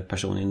varje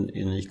person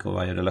är unik och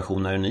varje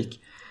relation är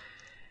unik.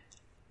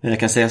 Men jag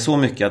kan säga så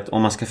mycket att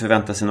om man ska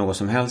förvänta sig något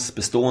som helst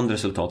bestående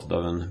resultatet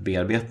av en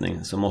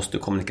bearbetning, så måste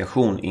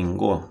kommunikation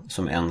ingå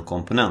som en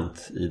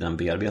komponent i den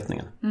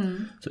bearbetningen.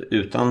 Så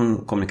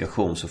utan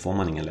kommunikation så får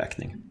man ingen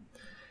läkning.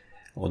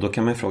 Och då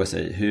kan man fråga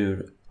sig,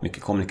 hur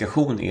mycket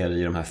kommunikation är det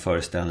i de här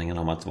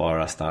föreställningarna om att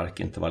vara stark,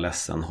 inte vara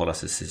ledsen, hålla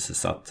sig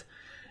sysselsatt,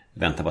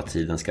 vänta på att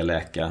tiden ska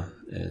läka,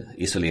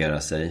 isolera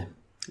sig,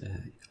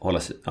 hålla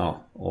sig,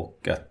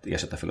 och att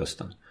ersätta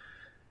förlusten.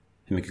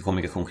 Hur mycket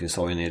kommunikation kring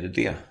sorgen är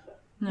det?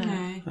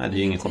 Nej, det är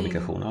ju ingen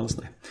kommunikation alls.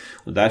 Nej.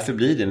 Och därför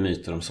blir det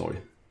myter om sorg.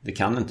 Det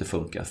kan inte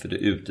funka, för det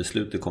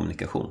utesluter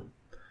kommunikation.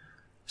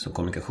 Så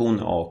kommunikation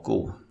är A och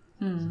O.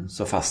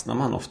 Så fastnar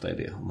man ofta i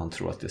det om man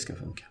tror att det ska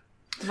funka.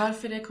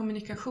 Varför är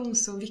kommunikation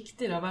så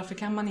viktig då? Varför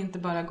kan man inte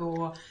bara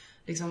gå och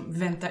liksom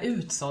vänta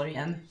ut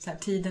sorgen? Så här,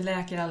 tiden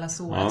läker alla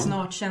sår. Ja.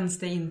 Snart känns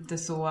det inte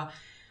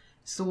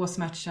så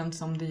smärtsamt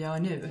som det gör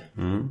nu.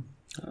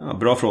 Ja,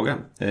 bra fråga.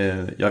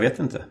 Jag vet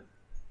inte.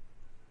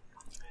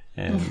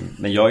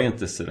 Men jag är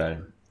inte så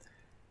där.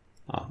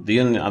 Det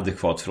är en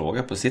adekvat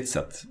fråga på sitt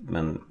sätt.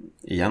 Men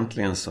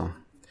egentligen så.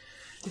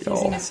 Det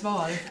finns inget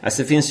svar.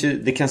 Alltså det finns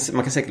ju,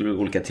 man kan säkert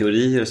olika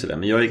teorier och sådär.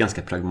 Men jag är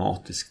ganska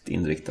pragmatiskt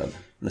inriktad.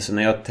 Så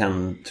när jag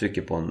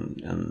trycker på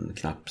en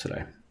knapp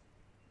sådär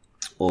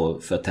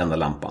och för att tända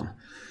lampan,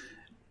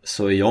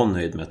 så är jag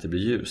nöjd med att det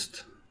blir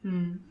ljust.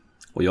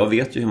 Och jag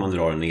vet ju hur man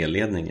drar en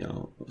elledning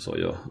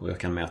och jag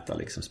kan mäta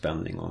liksom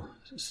spänning och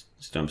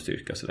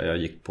strömstyrka. Så där. Jag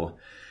gick på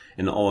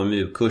en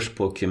AMU-kurs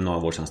på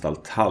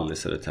kriminalvårdsanstalt Hall i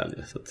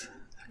Södertälje, så att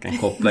jag kan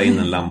koppla in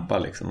en lampa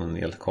liksom, en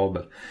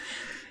elkabel.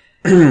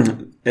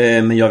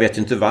 Men jag vet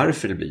ju inte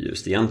varför det blir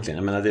ljust egentligen.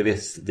 Jag menar,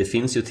 det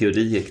finns ju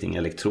teorier kring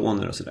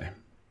elektroner och sådär.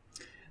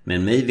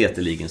 Men mig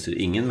veterligen så är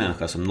det ingen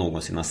människa som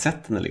någonsin har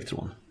sett en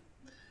elektron.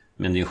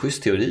 Men det är en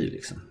schysst teori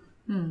liksom.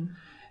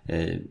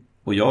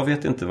 Och jag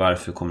vet inte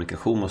varför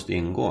kommunikation måste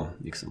ingå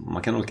liksom.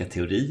 Man kan ha olika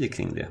teorier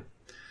kring det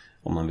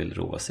om man vill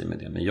roa sig med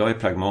det. Men jag är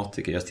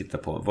pragmatiker, jag tittar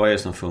på vad är det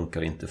som funkar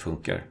och inte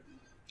funkar.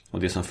 Och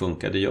det som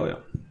funkar, det gör jag.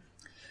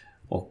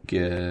 Och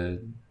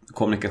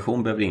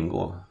kommunikation behöver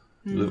ingå.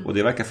 Och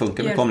det verkar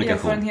funka med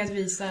kommunikation. Erfarenhet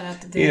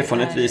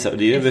visar att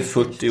det är över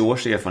 40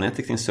 års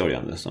erfarenhet kring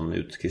sörjande som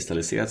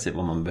utkristalliserat sig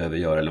vad man behöver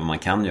göra eller vad man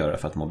kan göra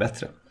för att må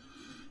bättre.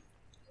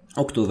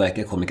 Och då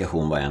verkar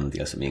kommunikation vara en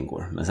del som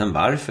ingår. Men sen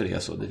varför det är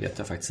så, det vet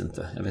jag faktiskt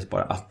inte. Jag vet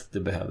bara att det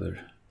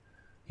behöver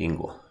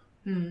ingå.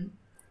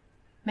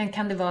 Men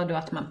kan det vara då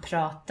att man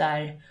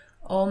pratar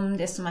om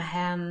det som har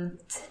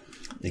hänt?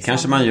 Det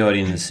kanske man gör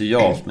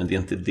initialt, men det är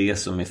inte det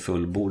som är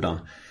fullbordan.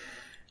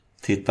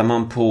 Tittar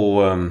man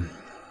på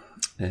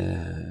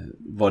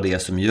vad det är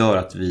som gör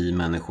att vi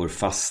människor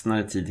fastnar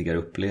i tidigare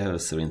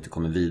upplevelser och inte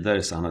kommer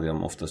vidare, så handlar det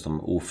oftast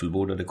om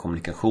ofullbordade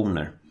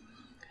kommunikationer.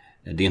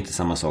 Det är inte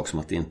samma sak som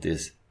att det inte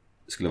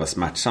skulle vara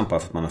smärtsamt bara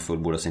för att man har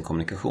fullbordat sin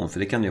kommunikation, för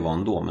det kan det ju vara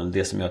ändå. Men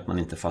det som gör att man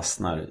inte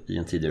fastnar i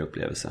en tidigare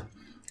upplevelse,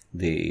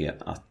 det är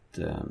att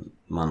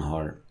man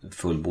har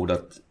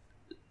fullbordat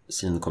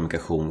sin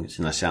kommunikation,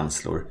 sina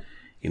känslor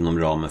inom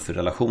ramen för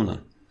relationen.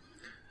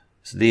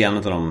 Så det är en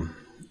av de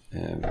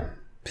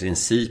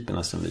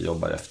principerna som vi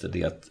jobbar efter,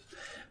 det är att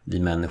vi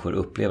människor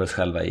upplever oss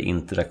själva i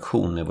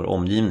interaktion med vår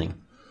omgivning.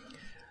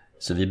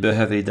 Så vi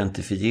behöver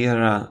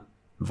identifiera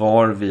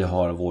var vi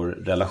har vår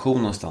relation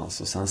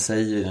någonstans, och sen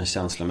säger vi den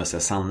känslomässiga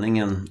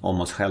sanningen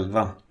om oss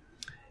själva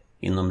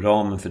inom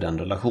ramen för den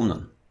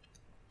relationen.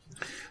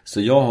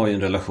 Så jag har ju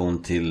en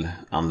relation till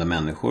andra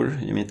människor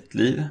i mitt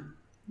liv,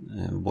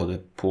 både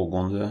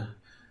pågående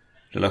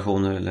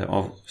relationer eller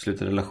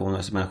avslutade relationer,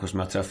 alltså människor som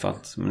jag har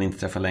träffat men inte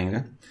träffar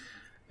längre.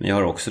 Men jag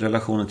har också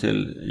relationer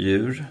till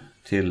djur,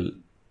 till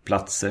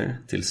platser,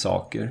 till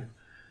saker,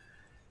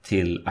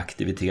 till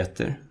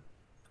aktiviteter.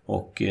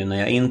 Och när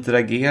jag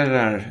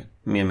interagerar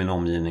med min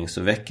omgivning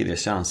så väcker det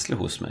känslor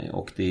hos mig.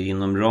 Och det är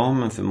inom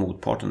ramen för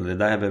motparten, det är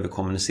där jag behöver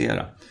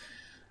kommunicera.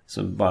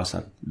 Så bara så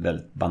ett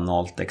väldigt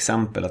banalt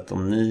exempel, att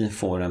om ni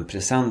får en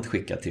present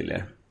skickad till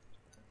er,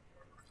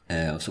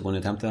 och så går ni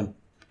och hämtar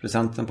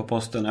presenten på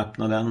posten,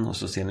 öppnar den och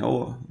så ser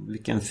ni,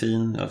 vilken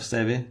fin, vad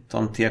säger vi, ta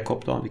en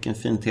tekopp då, vilken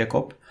fin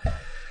tekopp.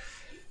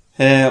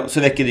 Så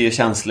väcker det ju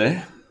känslor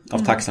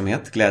av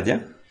tacksamhet, glädje.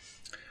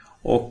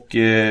 Och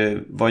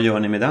vad gör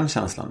ni med den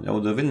känslan? Ja,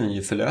 och då vill ni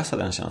ju förlösa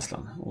den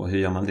känslan. Och hur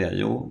gör man det?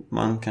 Jo,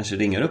 man kanske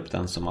ringer upp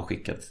den som har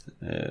skickat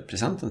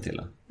presenten till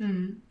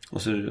en.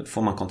 Och så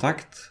får man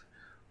kontakt.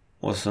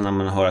 Och så när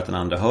man hör att den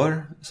andra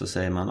hör, så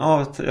säger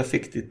man, jag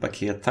fick ditt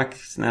paket, tack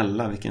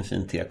snälla, vilken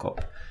fin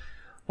tekopp.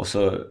 Och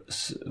så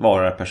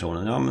svarar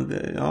personen,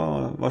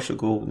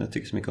 varsågod, jag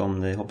tycker så mycket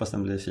om dig, hoppas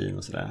den blir fin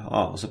och sådär.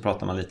 Ja, och så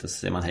pratar man lite och så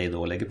säger man hej då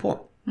och lägger på.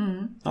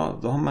 Ja,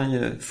 då har man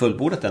ju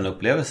fullbordat den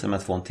upplevelsen med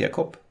att få en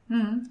tekopp.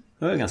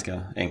 Det är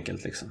ganska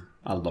enkelt liksom,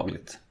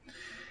 alldagligt.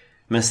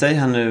 Men säg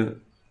här nu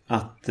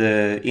att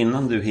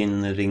innan du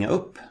hinner ringa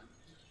upp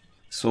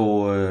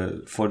så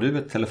får du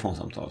ett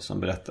telefonsamtal som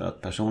berättar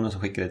att personen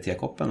som skickade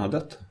tekoppen har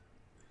dött.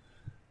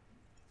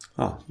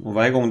 Ja, och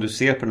varje gång du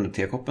ser på den där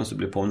tekoppen så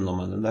blir påmind om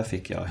att den där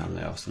fick jag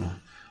henne.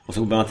 Och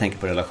så börjar man tänka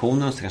på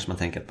relationen, så kanske man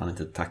tänker att man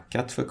inte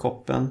tackat för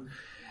koppen.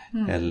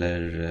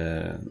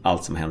 Eller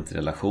allt som hänt i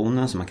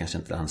relationen som man kanske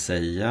inte hann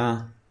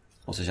säga.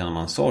 Och så känner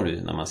man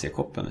sorg när man ser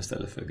koppen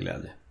istället för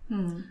glädje.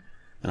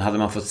 Men hade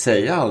man fått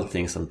säga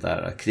allting sånt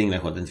där kring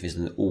relationen, att det inte finns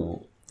något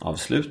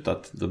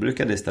oavslutat, då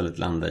brukar det istället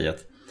landa i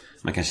att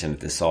man kanske känner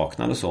lite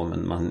saknad och så,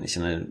 men man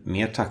känner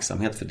mer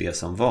tacksamhet för det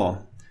som var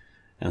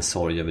än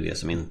sorg över det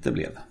som inte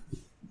blev.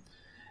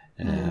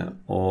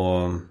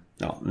 Och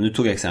nu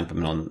tog jag exempel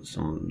med någon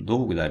som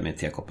dog där med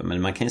tekoppen,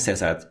 men man kan ju säga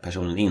så här att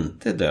personen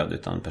inte är död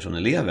utan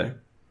personen lever.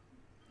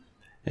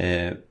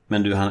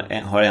 Men du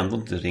har ändå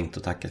inte ringt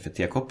och tackat för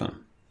tekoppen.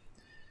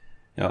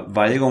 Ja,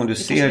 varje gång du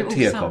ser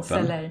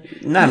tekoppen.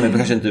 Nej, men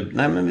kanske inte.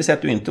 Nej, men vi säger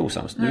att du inte är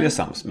osams. Du är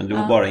sams, men du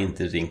har bara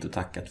inte ringt och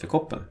tackat för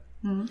koppen.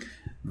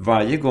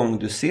 Varje gång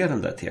du ser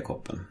den där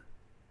tekoppen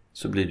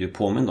så blir du ju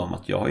påmind om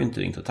att jag har ju inte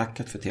ringt och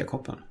tackat för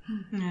tekoppen.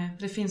 Nej,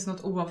 det finns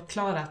något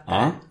oavklarat där.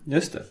 Ja,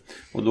 just det.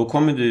 Och då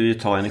kommer du ju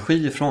ta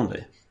energi ifrån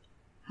dig.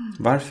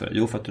 Varför?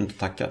 Jo, för att du inte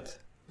tackat.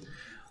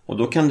 Och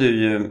då kan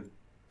du ju,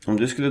 om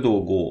du skulle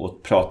då gå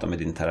och prata med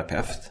din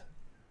terapeut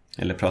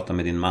eller prata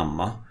med din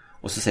mamma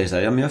och så säger du så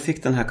här, men jag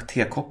fick den här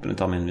tekoppen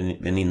av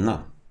min väninna.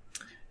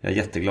 Jag är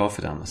jätteglad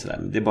för den och så där.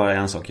 Men det är bara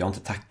en sak, jag har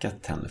inte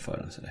tackat henne för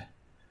den så där.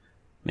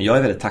 Men jag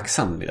är väldigt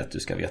tacksam vid att du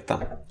ska veta.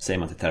 Säger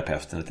man till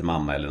terapeuten eller till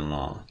mamma eller någon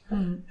annan.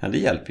 Ja, det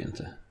hjälper ju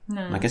inte.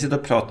 Nej. Man kan sitta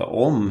och prata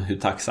om hur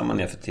tacksam man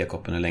är för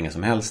tekoppen hur länge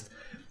som helst.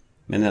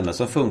 Men det enda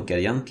som funkar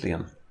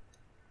egentligen,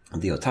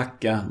 det är att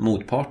tacka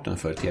motparten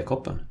för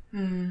tekoppen.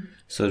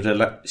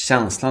 Så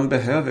känslan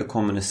behöver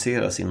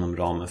kommuniceras inom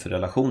ramen för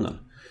relationen.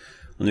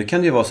 Och nu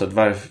kan det ju vara så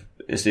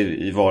att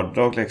i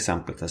vardagliga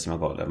exemplet som jag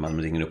gav där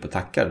man ringer upp och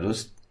tackar, då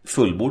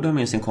fullbordar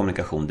man sin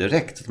kommunikation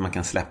direkt, så att man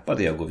kan släppa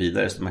det och gå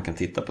vidare, så att man kan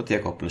titta på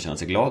tekoppen och känna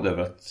sig glad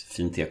över att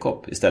fin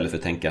tekopp, istället för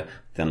att tänka,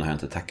 den har jag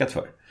inte tackat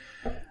för.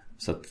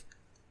 Så att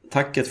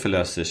tacket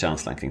förlöser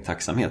känslan kring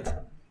tacksamhet.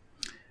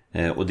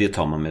 Och det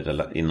tar man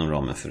inom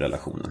ramen för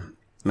relationen.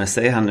 Men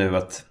säg här nu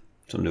att,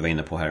 som du var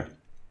inne på här,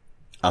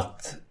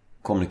 att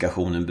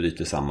kommunikationen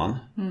bryter samman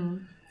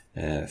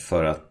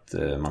för att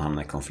man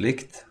hamnar i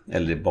konflikt,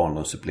 eller i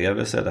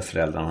barndomsupplevelser där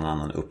föräldrarna har en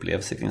annan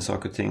upplevelse kring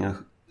saker och ting har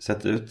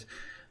sett ut.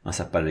 Man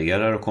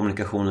separerar och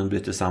kommunikationen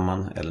bryter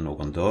samman, eller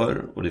någon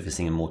dör och det finns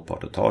ingen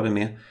motpart att ta det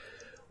med.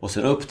 Och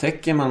sen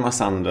upptäcker man en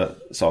massa andra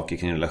saker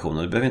kring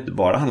relationer. Det behöver inte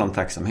bara handla om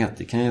tacksamhet.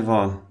 Det kan ju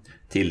vara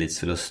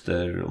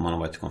tillitsförluster om man har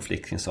varit i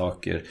konflikt kring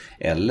saker.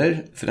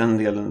 Eller för den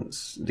delen,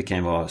 det kan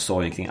ju vara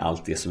sorgen kring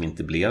allt det som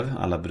inte blev.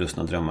 Alla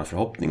brustna drömmar och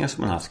förhoppningar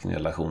som man haft kring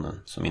relationen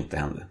som inte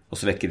hände. Och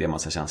så väcker det en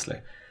massa känslor.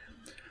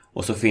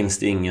 Och så finns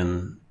det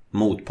ingen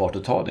motpart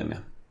att ta det med.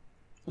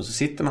 Och så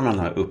sitter man med de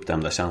här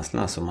uppdämda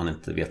känslorna som man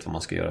inte vet vad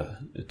man ska göra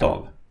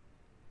utav.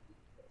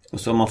 Och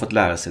så har man fått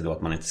lära sig då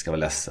att man inte ska vara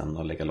ledsen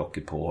och lägga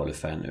locket på och hålla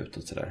färgen ut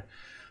och sådär.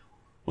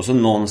 Och så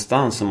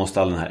någonstans så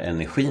måste all den här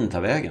energin ta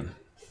vägen.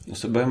 Och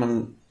så börjar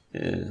man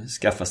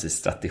skaffa sig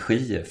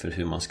strategier för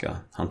hur man ska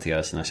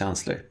hantera sina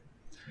känslor.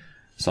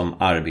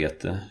 Som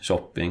arbete,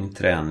 shopping,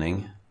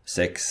 träning,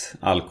 sex,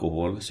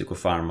 alkohol,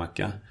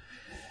 psykofarmaka.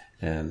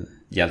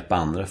 Hjälpa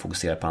andra,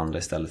 fokusera på andra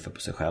istället för på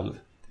sig själv.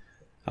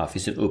 Ja, det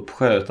finns en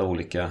uppsjö av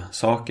olika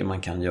saker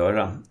man kan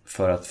göra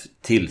för att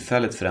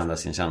tillfälligt förändra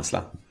sin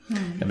känsla.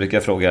 Jag brukar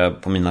fråga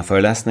på mina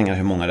föreläsningar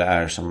hur många det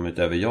är som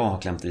utöver jag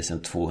har klämt i sig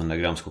en 200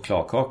 grams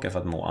chokladkaka för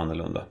att må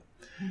annorlunda.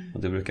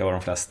 Och det brukar vara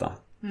de flesta.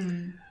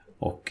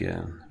 Och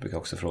jag brukar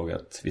också fråga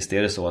att visst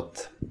är det så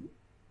att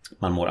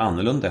man mår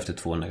annorlunda efter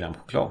 200 gram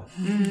choklad.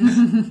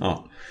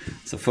 Ja.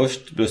 Så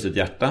först brustet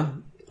hjärta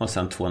och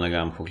sen 200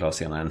 gram choklad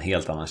senare en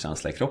helt annan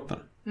känsla i kroppen.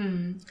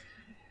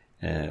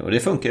 Och det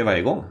funkar ju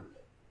varje gång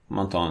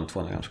man tar en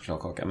 200 grams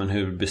chokladkaka. Men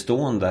hur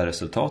bestående är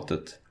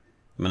resultatet?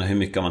 Men hur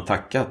mycket har man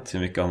tackat? Hur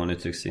mycket har man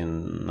uttryckt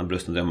sina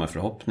brustna drömmar och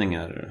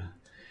förhoppningar?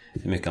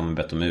 Hur mycket har man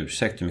bett om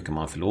ursäkt? Hur mycket har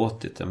man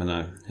förlåtit? Jag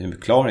menar, hur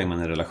klar är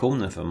man i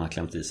relationen för att man har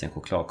klämt i sig en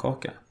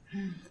chokladkaka?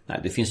 Nej,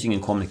 det finns ju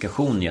ingen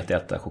kommunikation i att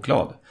äta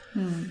choklad.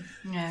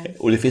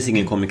 Och det finns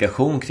ingen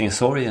kommunikation kring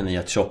sorgen i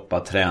att shoppa,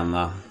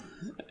 träna,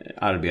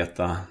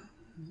 arbeta,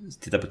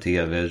 titta på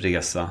tv,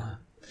 resa.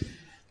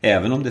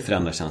 Även om det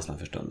förändrar känslan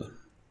för stunden.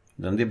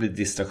 Det blir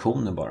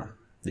distraktioner bara.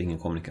 Det är ingen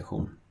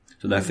kommunikation.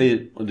 Så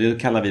därför, och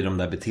det kallar vi de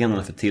där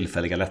beteendena för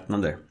tillfälliga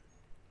lättnader.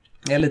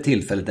 Eller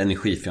tillfälligt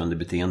energifrande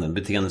beteenden.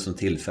 Beteenden som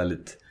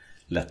tillfälligt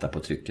lättar på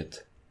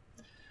trycket.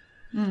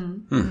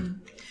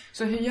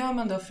 Så hur gör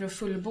man då för att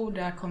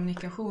fullborda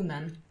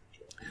kommunikationen?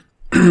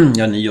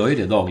 Ja, ni gör ju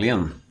det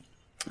dagligen.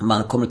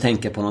 Man kommer att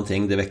tänka på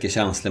någonting, det väcker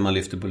känslor, man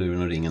lyfter på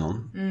luren och ringer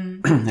någon.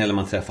 Eller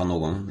man träffar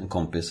någon, en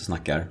kompis och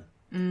snackar.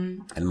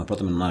 Eller man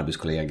pratar med någon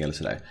arbetskollega eller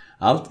sådär.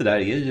 Allt det där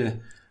är ju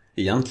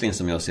egentligen,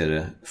 som jag ser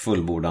det,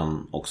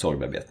 fullbordan och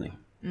sorgbearbetning.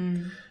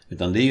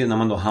 Utan det är ju när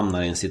man då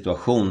hamnar i en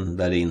situation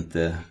där det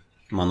inte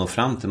man når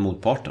fram till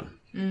motparten.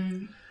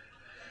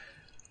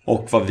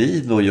 Och vad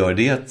vi då gör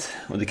det,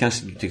 och det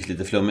kanske tycks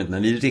lite flummigt,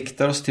 men vi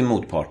riktar oss till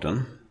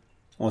motparten.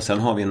 Och sen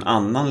har vi en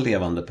annan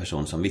levande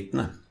person som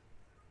vittne.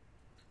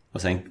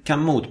 Och sen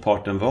kan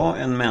motparten vara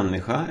en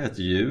människa, ett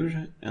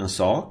djur, en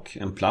sak,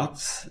 en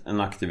plats,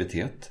 en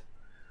aktivitet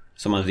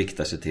som man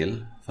riktar sig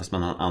till, fast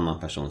man har en annan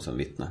person som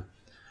vittne.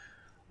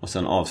 Och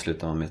sen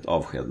avslutar man med ett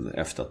avsked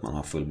efter att man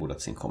har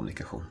fullbordat sin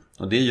kommunikation.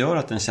 Och det gör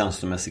att den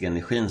känslomässiga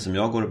energin som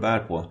jag går och bär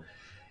på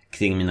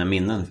kring mina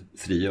minnen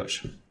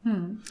frigörs.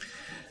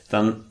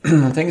 Man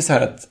tänker så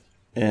här att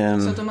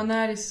så att om man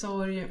är i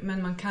sorg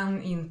men man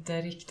kan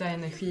inte rikta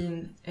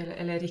energin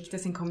eller rikta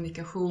sin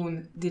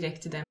kommunikation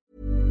direkt till den.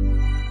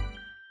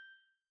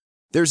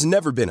 There's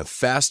never been a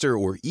faster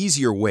or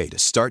easier way to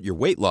start your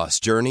weight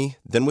loss journey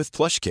than with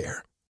PlushCare.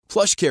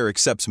 PlushCare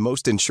accepts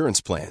most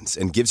insurance plans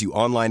and gives you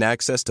online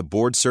access to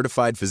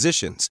board-certified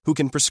physicians who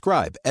can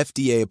prescribe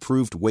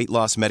FDA-approved weight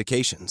loss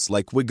medications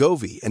like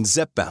Wegovy and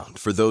Zepbound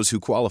for those who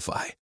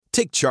qualify.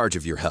 Take charge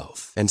of your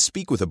health and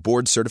speak with a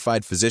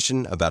board-certified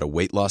physician about a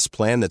weight loss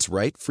plan that's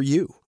right for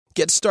you.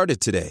 Get started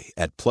today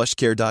at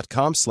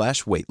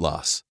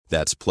plushcare.com/weightloss.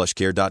 That's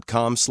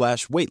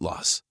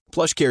plushcare.com/weightloss.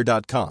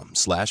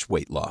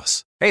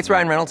 plushcare.com/weightloss. Hey, it's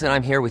Ryan Reynolds, and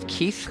I'm here with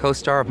Keith,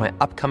 co-star of my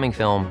upcoming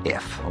film,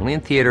 If, only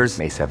in theaters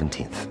May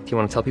 17th. Do you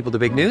want to tell people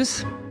the big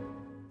news?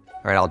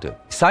 All right, I'll do it.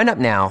 Sign up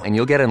now and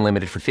you'll get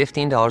unlimited for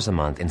 $15 a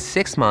month and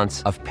 6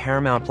 months of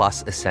Paramount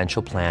Plus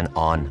Essential Plan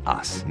on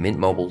us.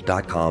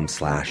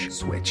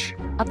 Mintmobile.com/switch.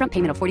 Upfront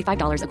payment of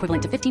 $45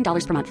 equivalent to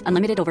 $15 per month.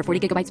 Unlimited over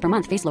 40 gigabytes per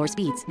month. Face lower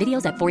speeds.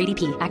 Videos at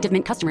 480p. Active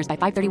Mint customers by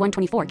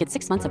 531.24 get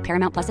 6 months of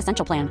Paramount Plus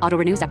Essential Plan. Auto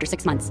renews after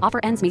 6 months. Offer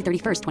ends May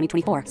 31st,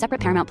 2024.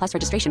 Separate Paramount Plus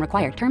registration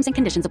required. Terms and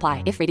conditions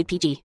apply if rated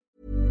PG.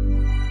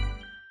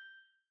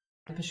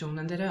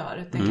 Personen det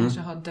rör. Den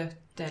kanske har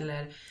dött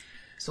eller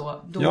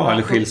så. Ja,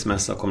 eller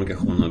skilsmässa,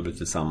 kommunikationen har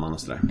brutit samman och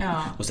sådär.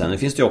 Ja. Och sen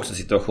finns det ju också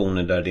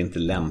situationer där det inte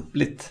är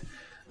lämpligt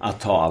att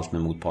ta allt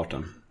med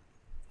motparten.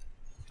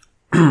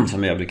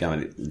 Som jag brukar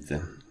använda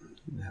lite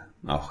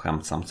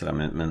skämtsamt sådär,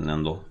 men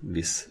ändå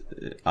viss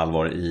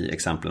allvar i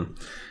exemplen.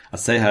 Att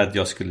säga här att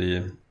jag skulle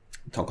ju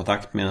ta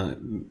kontakt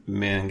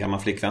med en gammal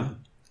flickvän.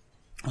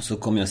 Och så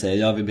kommer jag säga,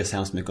 jag vill be så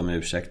hemskt mycket om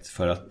ursäkt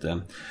för att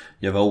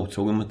jag var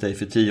otrogen mot dig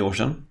för 10 år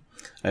sedan.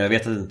 Jag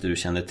vet att inte du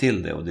kände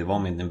till det och det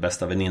var din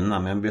bästa väninna,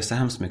 men jag ber så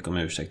hemskt mycket om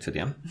ursäkt för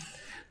det.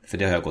 För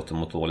det har jag gått och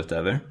mått dåligt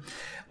över.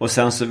 Och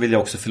sen så vill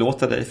jag också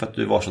förlåta dig för att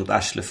du var sånt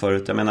arsle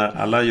förut. Jag menar,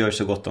 alla gör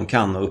så gott de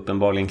kan och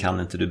uppenbarligen kan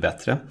inte du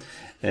bättre.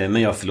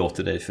 Men jag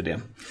förlåter dig för det.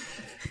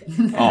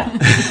 Ja.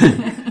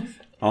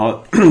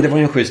 Ja, det var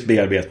ju en schysst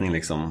bearbetning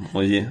liksom.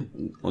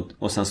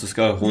 Och sen så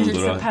ska hon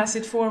då... Det pass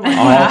it forward.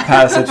 Ja,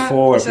 pass it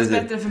forward. Det känns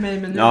bättre för mig,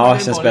 men nu ja, det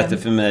känns bättre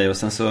för mig. Och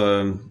sen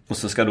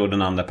så ska då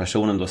den andra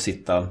personen då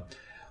sitta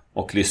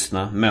och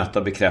lyssna,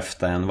 möta,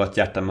 bekräfta en, vara ett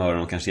hjärta med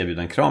öron och kanske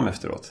erbjuda en kram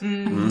efteråt.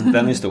 Den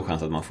är ju stor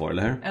chans att man får,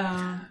 eller hur?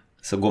 Ja.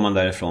 Så går man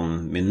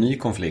därifrån med en ny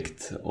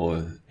konflikt och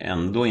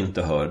ändå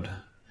inte hörd.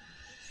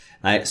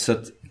 Nej, så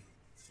att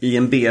i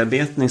en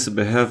bearbetning så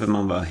behöver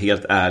man vara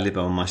helt ärlig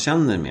på vad man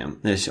känner med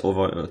och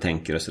vad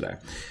tänker och sådär.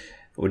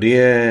 Och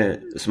det,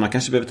 så man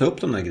kanske behöver ta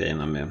upp de där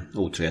grejerna med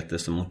otroheter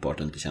som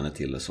motparten inte känner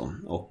till och så.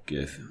 Och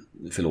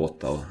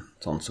förlåta och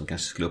sånt som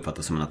kanske skulle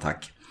uppfattas som en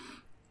attack.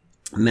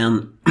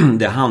 Men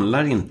det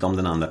handlar inte om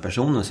den andra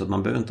personen, så att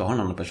man behöver inte ha den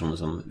andra personen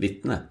som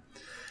vittne.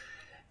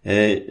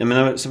 Jag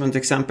menar, som ett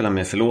exempel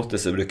med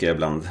förlåtelse brukar jag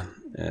ibland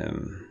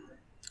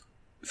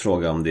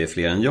fråga om det är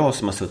fler än jag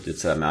som har suttit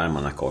så här med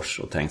armarna kors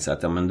och tänkt så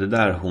att ja, men det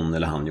där hon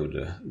eller han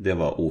gjorde, det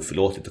var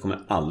oförlåtligt, jag kommer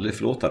aldrig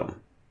förlåta dem.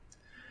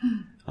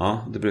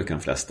 Ja, det brukar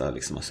de flesta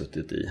liksom ha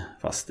suttit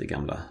fast i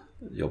gamla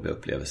jobbiga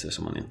upplevelser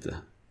som man inte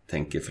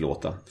tänker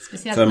förlåta.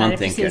 Speciellt för när man det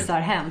tänker, precis har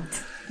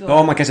hänt. Då...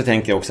 Ja, man kanske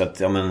tänker också att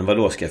ja, men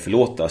vadå ska jag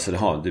förlåta?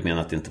 Så du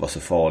menar att det inte var så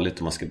farligt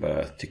och man ska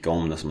börja tycka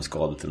om det som är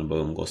skadat till att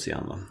börja umgås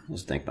igen. Va? Och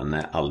så tänker man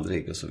nej,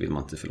 aldrig, och så vill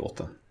man inte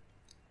förlåta.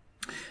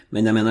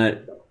 Men jag menar,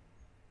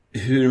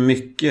 hur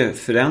mycket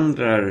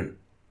förändrar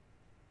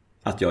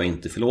att jag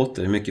inte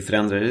förlåter? Hur mycket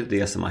förändrar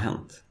det som har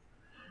hänt?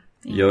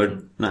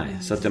 Nej,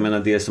 så att jag menar,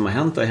 det som har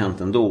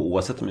hänt ändå,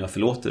 oavsett om jag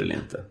förlåter eller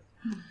inte.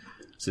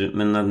 Så,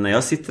 men när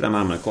jag sitter där med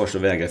armarna kors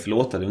och vägrar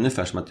förlåta, det är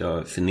ungefär som att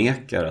jag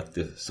förnekar att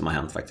det som har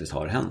hänt faktiskt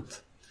har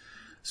hänt.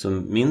 Så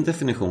min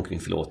definition kring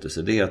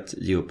förlåtelse, det är att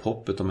ge upp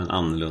hoppet om en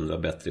annorlunda,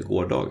 bättre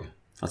gårdag.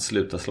 Att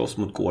sluta slåss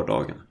mot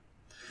gårdagen.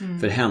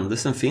 För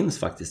händelsen finns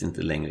faktiskt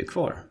inte längre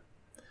kvar.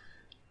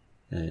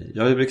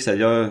 Jag brukar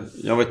säga,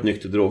 jag har varit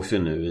nykter drogfri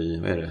nu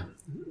i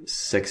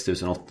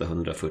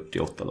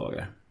 6848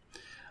 dagar.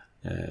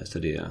 Så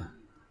det är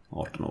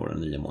 18 år och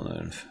 9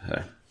 månader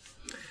här.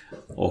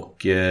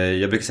 Och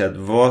jag brukar säga att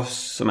vad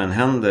som än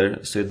händer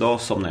så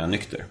idag somnar jag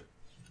nykter.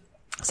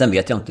 Sen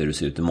vet jag inte hur det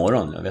ser ut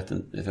imorgon.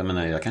 Jag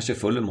menar, jag kanske är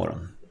full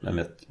imorgon.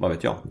 Vad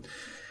vet jag.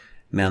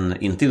 Men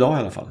inte idag i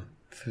alla fall.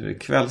 För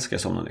ikväll ska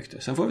jag somna nykter.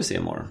 Sen får vi se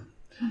imorgon.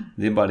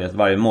 Det är bara det att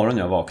varje morgon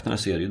jag vaknar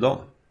så är det idag.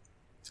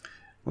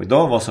 Och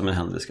idag vad som än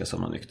händer ska jag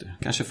somna nykter.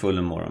 Kanske full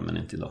imorgon men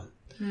inte idag.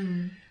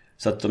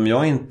 Så att om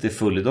jag inte är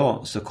full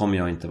idag så kommer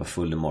jag inte vara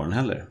full imorgon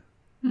heller.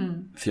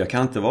 För jag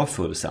kan inte vara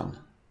full sen.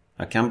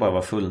 Jag kan bara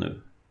vara full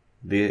nu.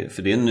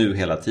 För det är nu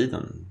hela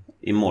tiden.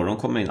 Imorgon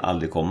kommer jag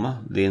aldrig komma.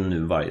 Det är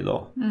nu varje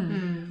dag.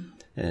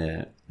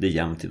 Det är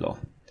jämnt idag.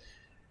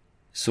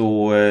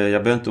 Så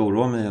jag behöver inte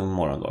oroa mig om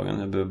morgondagen.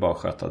 Jag behöver bara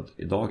sköta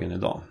dagen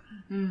idag.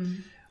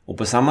 Och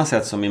på samma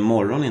sätt som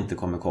imorgon inte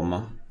kommer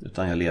komma,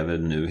 utan jag lever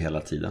nu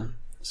hela tiden,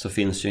 så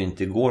finns ju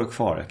inte igår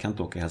kvar. Jag kan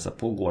inte åka och hälsa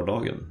på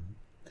gårdagen.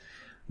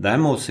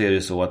 Däremot så är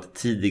det så att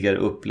tidigare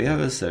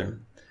upplevelser,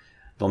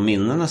 de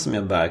minnena som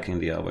jag bär kring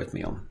det jag har varit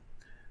med om,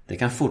 det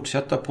kan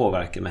fortsätta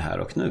påverka mig här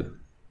och nu.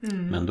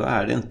 Men då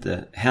är det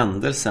inte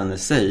händelsen i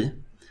sig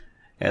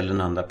eller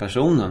den andra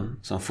personen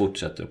som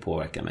fortsätter att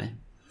påverka mig.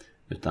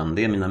 Utan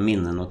det är mina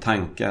minnen och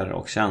tankar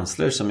och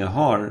känslor som jag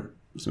har,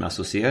 som jag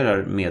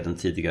associerar med den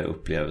tidigare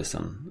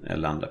upplevelsen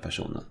eller andra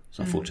personen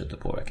som fortsätter att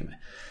påverka mig.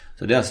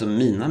 Så det är alltså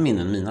mina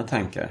minnen, mina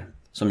tankar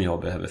som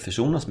jag behöver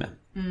försonas med.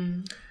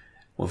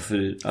 Och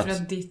för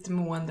att ditt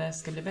mående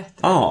ska bli bättre.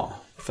 Ja,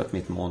 för att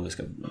mitt mående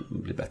ska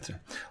bli bättre.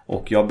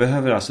 Och jag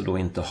behöver alltså då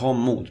inte ha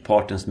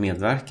motpartens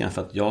medverkan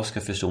för att jag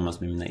ska försonas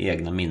med mina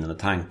egna minnen och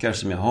tankar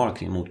som jag har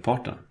kring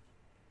motparten.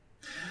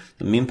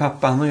 Min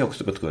pappa, han har ju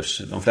också gått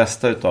kurs. De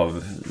flesta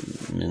utav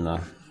mina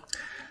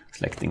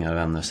släktingar och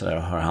vänner så där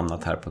har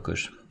hamnat här på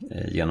kurs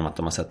genom att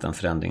de har sett den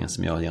förändringen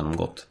som jag har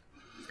genomgått.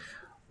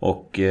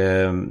 Och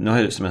nu har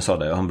jag, som jag sa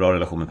där, jag har en bra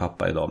relation med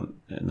pappa idag.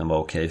 Den var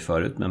okej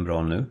förut, men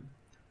bra nu.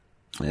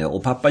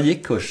 Och pappa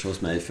gick kurs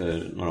hos mig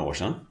för några år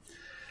sedan.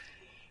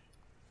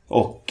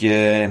 Och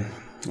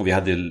vi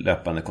hade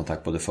löpande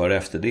kontakt både före och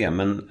efter det.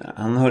 Men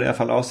han hörde i alla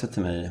fall av sig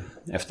till mig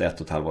efter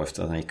 1,5 år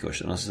efter att han gick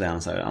kursen. Och så säger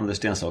han så här: Anders,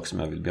 det är en sak som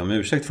jag vill be om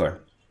ursäkt för.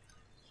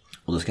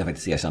 Och då ska jag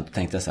faktiskt erkänna, då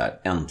tänkte jag så här: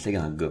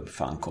 äntligen har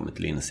gubbfan kommit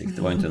till insikt.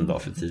 Det var ju inte en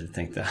dag för tidigt,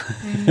 tänkte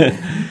jag.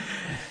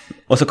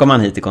 Och så kom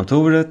han hit till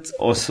kontoret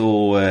och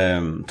så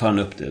tar han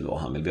upp det då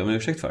han vill be om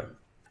ursäkt för.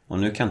 Och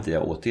nu kan inte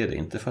jag återge det,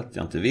 inte för att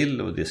jag inte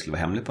vill och det skulle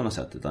vara hemligt på något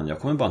sätt, utan jag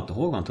kommer bara inte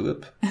ihåg vad han tog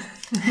upp.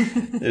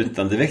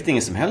 Utan det väckte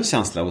ingen som helst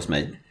känsla hos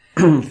mig.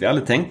 För jag har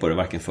aldrig tänkt på det,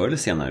 varken förr eller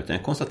senare, utan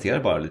jag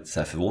konstaterar bara lite så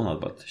här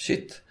förvånad på att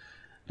shit,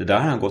 det där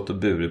har han gått och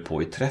burit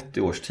på i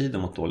 30 års tid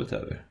och mått dåligt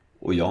över.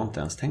 Och jag har inte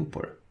ens tänkt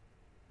på det.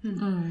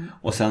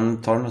 Och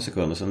sen tar det några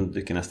sekunder och sen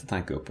dyker nästa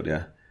tanke upp på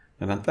det.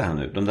 Men vänta här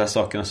nu, de där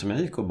sakerna som jag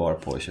gick och bar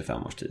på i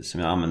 25 års tid,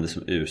 som jag använde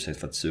som ursäkt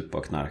för att supa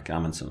och knarka,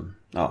 använde som,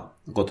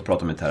 gått och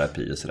pratat med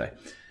terapi och sådär,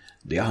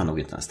 det har han nog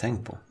inte ens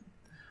tänkt på.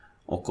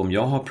 Och om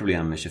jag har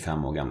problem med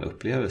 25 år gamla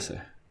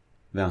upplevelser,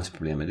 vems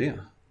problem är det?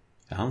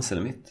 Är hans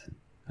eller mitt?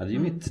 Ja, det är ju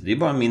mitt. Det är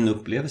bara min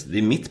upplevelse. Det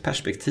är mitt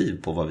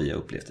perspektiv på vad vi har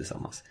upplevt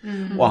tillsammans.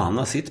 Och han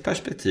har sitt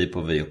perspektiv på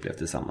vad vi har upplevt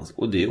tillsammans.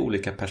 Och det är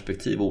olika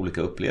perspektiv och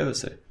olika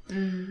upplevelser.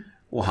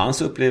 Och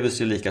hans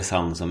upplevelse är lika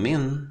sann som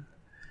min.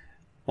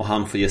 Och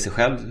han får ge sig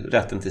själv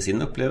rätten till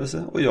sin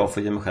upplevelse. Och jag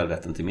får ge mig själv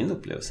rätten till min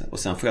upplevelse. Och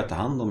sen får jag ta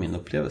hand om min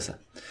upplevelse.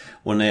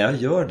 Och när jag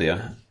gör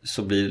det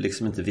så blir det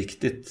liksom inte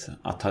viktigt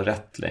att ha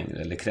rätt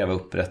längre. Eller kräva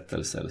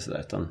upprättelse eller sådär.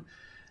 Utan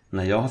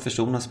när jag har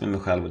försonats med mig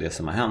själv och det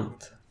som har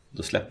hänt,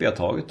 då släpper jag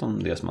taget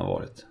om det som har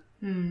varit.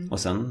 Och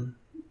sen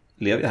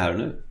lever jag här och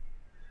nu.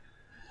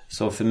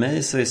 Så för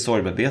mig så är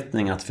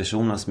sorgbearbetning att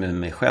försonas med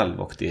mig själv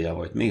och det jag har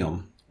varit med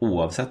om.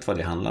 Oavsett vad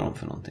det handlar om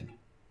för någonting.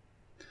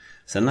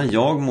 Sen när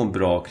jag mår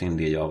bra kring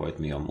det jag har varit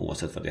med om,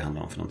 oavsett vad det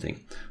handlar om för någonting,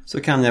 så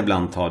kan jag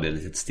ibland ta det ett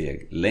litet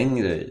steg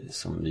längre,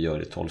 som vi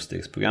gör i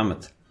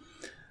 12-stegsprogrammet.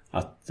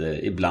 Att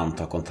ibland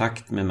ta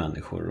kontakt med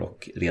människor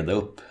och reda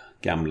upp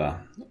gamla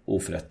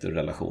oförrätter och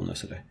relationer och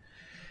sådär.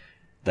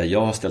 Där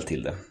jag har ställt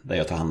till det. Där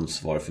jag tar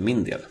ansvar för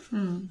min del.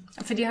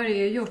 För det har du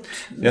ju gjort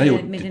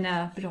med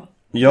dina brott.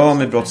 Ja,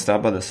 med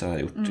brottsdrabbade så har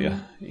jag gjort det.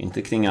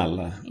 Inte kring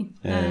alla.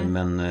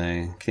 Men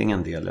kring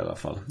en del i alla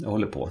fall. Jag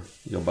håller på.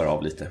 Jobbar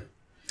av lite.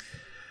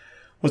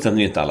 Och sen är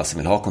det ju inte alla som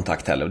vill ha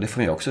kontakt heller. Och det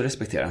får jag också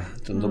respektera.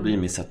 Då blir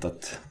mitt sätt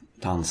att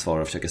ta ansvar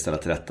och försöka ställa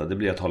till rätta, det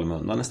blir att hålla mig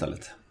undan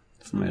istället.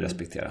 Som jag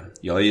respekterar.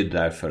 Jag är ju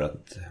där för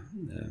att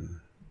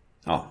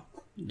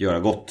göra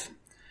gott.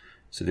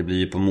 Så det blir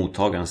ju på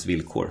mottagarens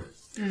villkor.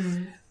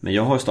 Men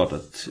jag har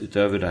startat,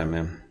 utöver det här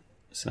med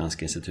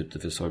Svenska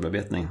institutet för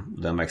sorgbearbetning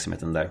och den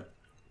verksamheten där,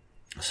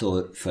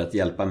 så för att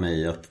hjälpa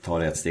mig att ta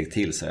det ett steg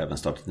till, så har jag även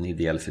startat en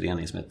ideell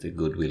förening som heter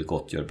Goodwill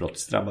Gottgör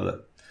brottsdrabbade.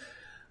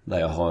 Där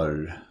jag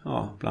har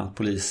bland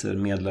poliser,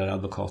 medlare,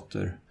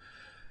 advokater,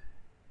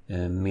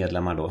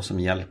 medlemmar då, som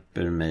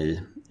hjälper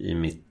mig i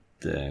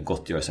mitt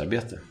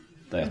gottgörelsearbete.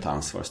 Där jag tar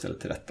ansvar och ställer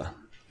till rätta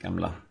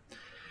gamla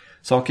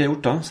saker jag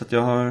gjort då. Så att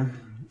jag har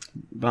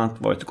bland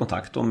annat varit i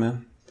kontakt då med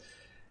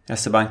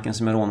SE-banken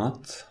som är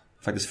rånat.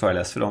 Faktiskt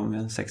föreläst för dem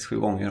 6-7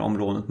 gånger om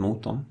rånet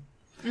mot dem.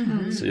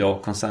 Så jag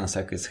och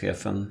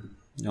koncernsäkerhetschefen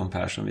Jan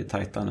Persson, vi är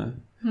tajta nu.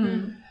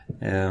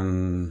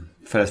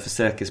 Föreläst för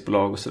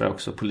säkerhetsbolag och sådär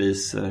också.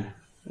 Poliser.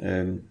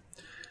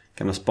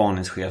 Gamla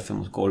spaningschefen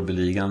mot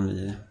Gorbeligan,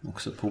 vi är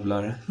också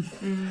polare.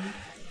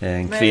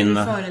 En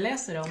kvinna. Vad är det du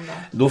föreläser om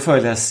då? Då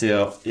föreläser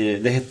jag,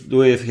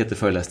 då heter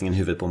föreläsningen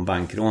Huvudet på en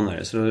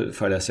bankrånare. Så då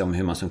föreläser jag om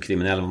hur man som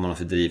kriminell, vad man har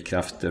för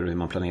drivkrafter och hur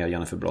man planerar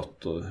genomför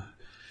brott. Och,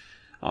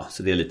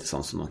 så det är lite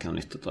sånt som man kan ha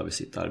nytta av i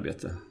sitt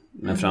arbete.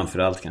 Men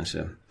framförallt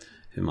kanske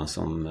hur man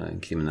som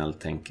kriminell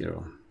tänker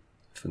och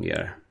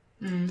fungerar.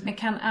 Men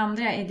kan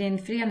andra i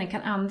din förening,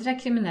 kan andra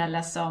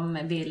kriminella som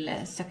vill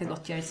söka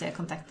gottgörelse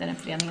kontakta den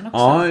föreningen också?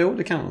 Ja, jo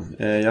det kan.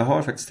 Jag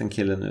har faktiskt en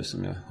kille nu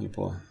som jag håller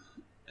på,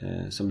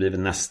 som blir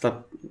nästa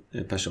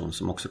person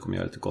som också kommer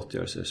göra lite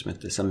gottgörelse, som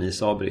heter Sami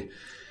Sabri.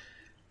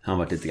 Han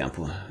har varit lite grann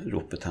på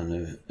ropet här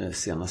nu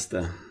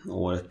senaste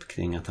året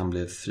kring att han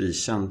blev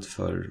frikänd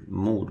för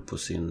mord på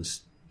sin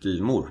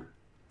styvmor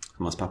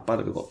som hans pappa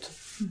hade begått.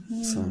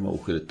 Så han var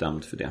oskyldigt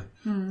dömd för det.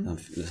 Han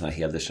så här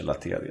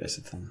hedersrelaterad grej,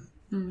 så han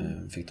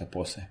fick ta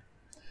på sig.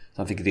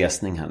 Så han fick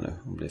resning här nu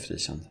och blev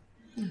frikänd.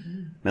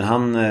 Men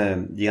han,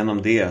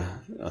 genom det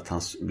att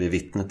han blev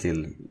vittne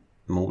till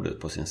mordet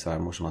på sin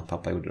svärmor som att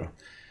pappa gjorde då,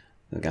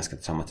 var ganska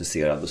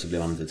traumatiserad, och så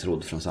blev han inte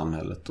trodd från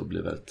samhället och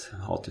blev väldigt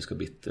hatisk och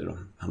bitter och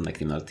hamnade i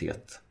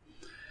kriminalitet.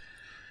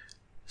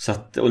 Så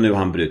att, och nu har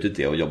han brutit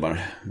det och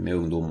jobbar med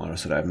ungdomar och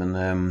sådär.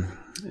 Men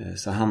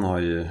så han har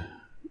ju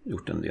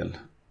gjort en del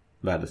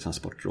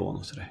värdetransportrån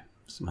och sådär,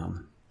 som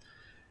han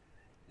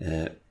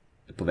är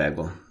på väg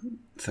att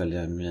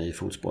följa mig i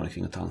fotspåren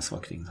kring och ta ansvar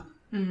kring då.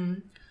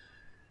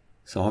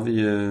 Så har vi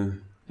ju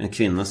en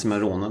kvinna som är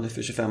rånade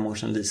för 25 år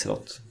sedan,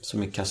 Liselott,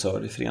 som är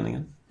kassör i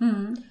föreningen.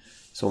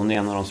 Så hon är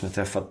en av dem som jag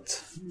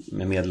träffat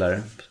med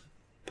medlare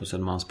på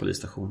Södermalms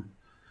polisstation.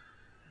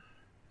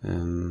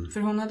 För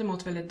hon hade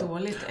mått väldigt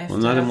dåligt efter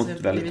hon hade att mått ha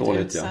väldigt blivit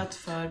dåligt, utsatt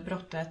för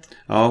brottet.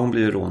 Ja, hon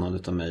blev rånad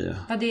utav mig.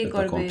 Var det ett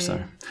par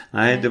kompisar.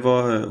 Nej, det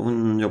var,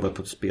 hon jobbade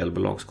på ett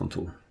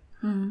spelbolagskontor.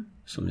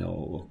 Som jag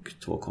och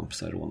 2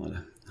 kompisar rånade.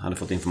 Jag hade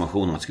fått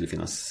information om att det skulle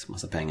finnas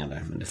massa pengar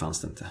där, men det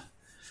fanns det inte.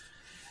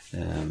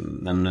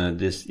 Men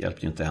det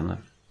hjälpte ju inte henne.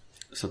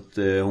 Så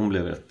att hon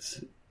blev rätt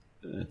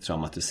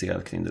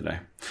traumatiserad kring det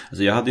där.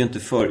 Alltså jag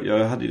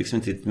hade ju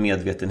liksom inte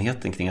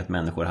medvetenheten kring att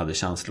människor hade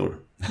känslor.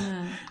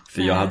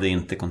 För jag hade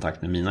inte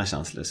kontakt med mina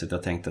känslor. Så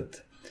jag tänkte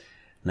att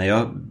när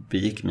jag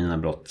begick mina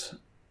brott,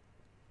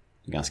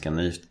 ganska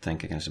naivt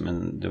tänker jag kanske,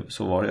 men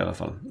så var det i alla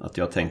fall, att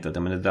jag tänkte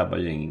att men det drabbar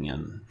ju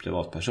ingen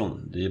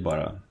privatperson. Det är ju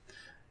bara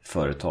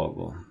företag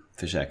och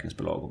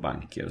försäkringsbolag och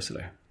banker och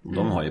sådär.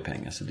 De har ju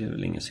pengar, så det är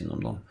väl ingen synd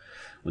om dem.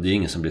 Och det är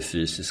ingen som blir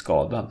fysiskt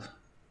skadad.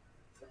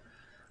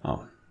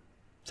 Ja.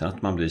 Sen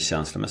att man blir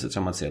känslomässigt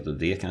traumatiserad, och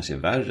det kanske är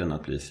värre än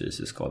att bli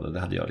fysiskt skadad, det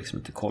hade jag liksom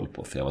inte koll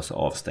på, för jag var så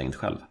avstängd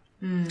själv.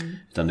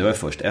 Utan det var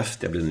först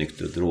efter jag blev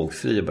nykter och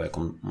drogfri och började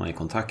komma i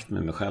kontakt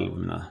med mig själv och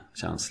mina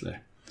känslor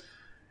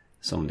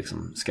som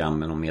liksom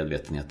skammen och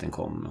medvetenheten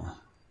kom, och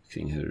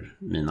kring hur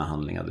mina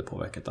handlingar hade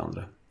påverkat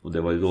andra. Och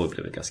det var ju då det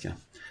blev ett ganska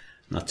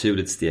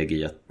naturligt steg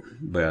i att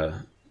börja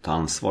ta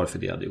ansvar för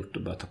det jag hade gjort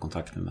och börja ta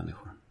kontakt med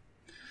människor.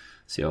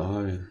 Så jag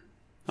har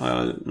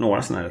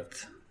några sådana här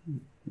rätt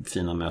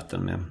fina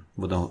möten med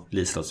både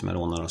Liselott som jag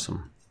rånar och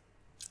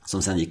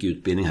som sen gick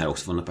utbildning här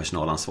också från en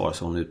personalansvar,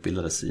 så hon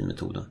utbildades i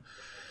metoden.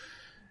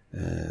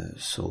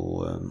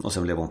 Och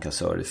sen blev hon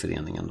kassör i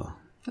föreningen då.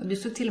 Och du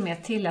såg till och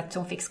med till att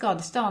hon fick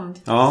skadestånd.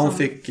 Ja, hon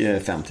fick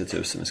 50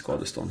 000 i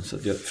skadestånd. Så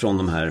från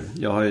de här,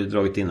 jag har ju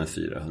dragit in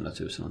 400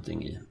 000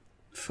 någonting i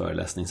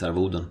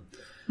föreläsningsarvoden.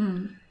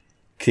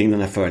 Kring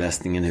den här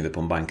föreläsningen Huvud på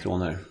en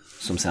bankrånare,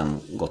 som sen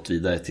gått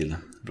vidare till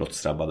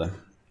brottsdrabbade.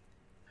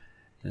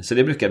 Så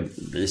det brukar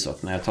bli så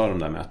att när jag tar de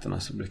där mötena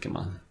så brukar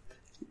man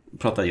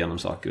prata igenom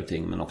saker och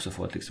ting, men också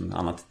få ett liksom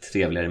annat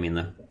trevligare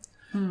minne.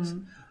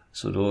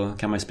 Så då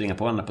kan man ju springa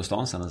på varandra på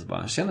stan sen och så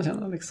bara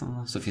känna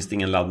liksom. Så finns det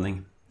ingen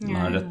laddning. Man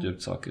har rätt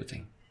ut saker och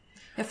ting.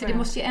 Ja, för det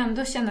måste ju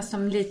ändå kännas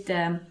som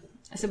lite,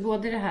 alltså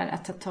både det här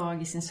att ta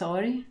tag i sin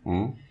sorg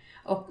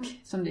och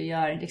som du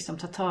gör, liksom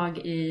ta tag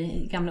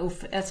i gamla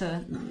alltså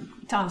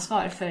ta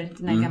ansvar för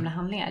dina gamla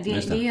handlingar. Det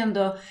är ju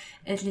ändå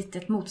ett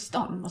litet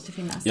motstånd måste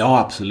finnas. Ja,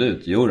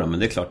 absolut. Jo då, men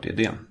det är klart det är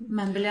det.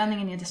 Men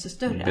belöningen är desto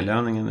större.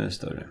 Belöningen är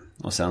större.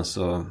 Och sen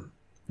så,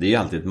 det är ju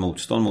alltid ett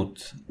motstånd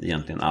mot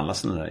egentligen alla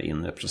sådana där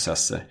inre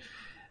processer.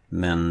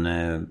 Men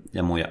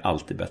jag mår ju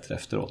alltid bättre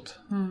efteråt.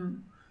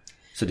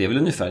 Så det är väl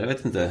ungefär, jag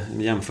vet inte,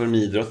 jämför med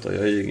idrott då.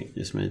 Jag är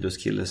ju som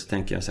idrottskille, så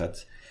tänker jag så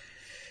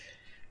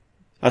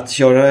att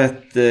köra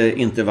ett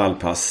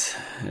intervallpass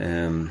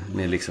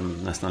med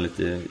liksom nästan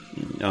lite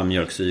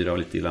mjölksyra och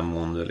lite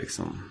illamående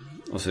liksom,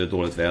 och så är det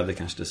dåligt väder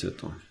kanske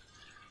dessutom.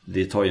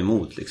 Det tar ju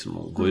emot liksom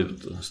att gå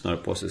ut och snöra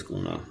på sig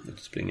skorna ut och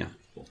springa.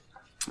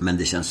 Men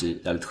det känns ju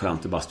jävligt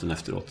skönt i bastun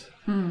efteråt.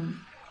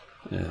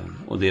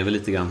 Och det är väl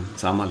lite grann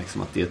samma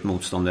liksom, att det är ett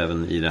motstånd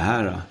även i det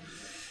här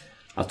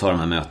att ta de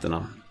här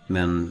mötena.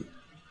 Men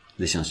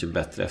det känns ju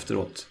bättre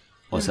efteråt.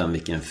 Och sen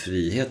vilken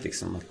frihet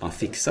liksom, att man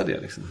fixar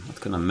det liksom, att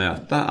kunna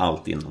möta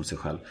allt inom sig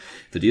själv.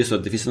 För det är ju så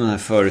att det finns den här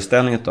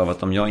föreställningen av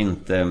att om jag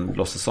inte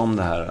låtsas om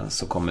det här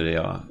så kommer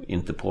jag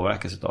inte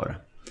påverkas av det.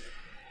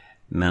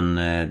 Men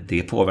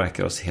det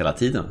påverkar oss hela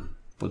tiden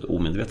på ett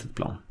omedvetet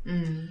plan.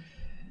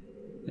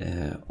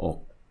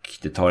 Och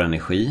det tar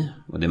energi,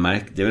 och det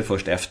är väl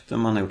först efter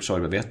man har gjort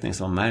sorgbearbetning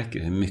som man märker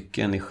hur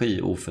mycket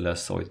energi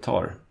oförlöst sorg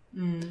tar.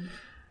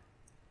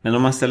 Men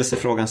om man ställer sig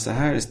frågan så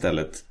här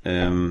istället,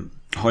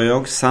 har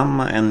jag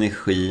samma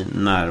energi,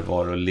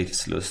 närvaro,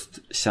 livslust,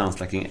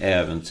 känsla kring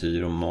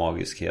äventyr och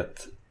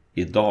magiskhet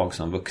idag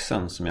som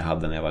vuxen som jag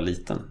hade när jag var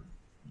liten?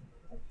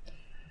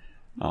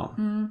 Ja.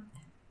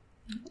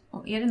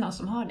 Och är det någon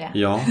som har det?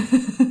 Ja,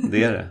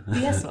 det är det.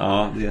 Det är så?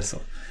 Ja, det är så.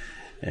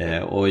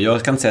 Och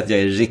jag kan inte säga att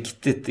jag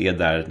riktigt är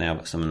där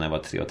som när jag var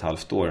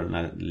 3,5 år,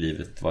 när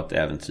livet var ett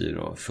äventyr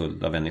och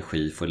fullt av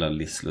energi, full av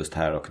livslust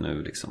här och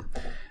nu liksom.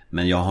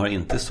 Men jag har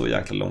inte så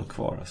jäkla långt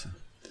kvar alltså.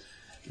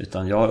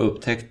 Utan jag har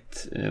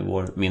upptäckt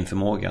min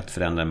förmåga att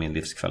förändra min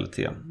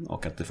livskvalitet,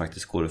 och att det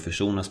faktiskt går att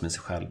försonas med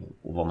sig själv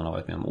och vad man har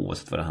varit med om,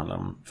 oavsett vad det handlar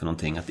om för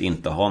någonting. Att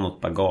inte ha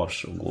något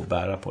bagage och gå och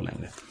bära på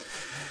längre.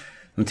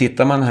 Men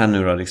tittar man här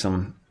nu då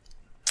liksom,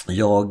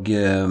 jag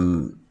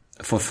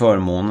får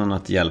förmånen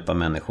att hjälpa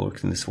människor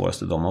kring det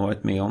svåraste de har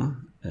varit med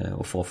om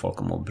och få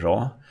folk att må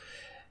bra.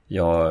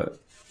 Jag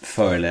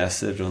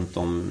föreläser runt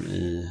om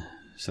i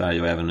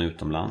Sverige och även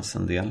utomlands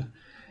en del.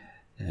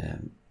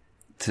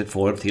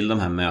 Får till de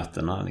här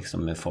mötena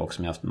liksom, med folk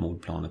som jag haft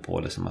mordplaner på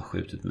eller som har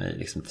skjutit mig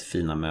liksom, till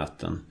fina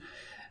möten.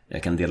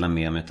 Jag kan dela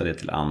med mig av det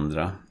till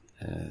andra.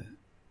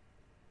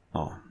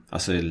 Ja,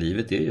 alltså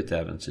livet är ju ett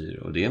äventyr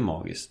och det är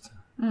magiskt.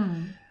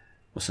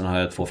 Och sen har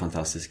jag 2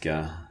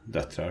 fantastiska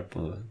döttrar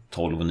på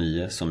 12 och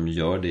 9 som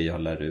gör det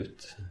jag lär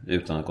ut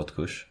utan att ha gått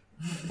kurs.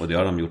 Och det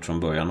har de gjort från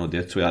början, och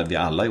det tror jag vi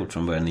alla har gjort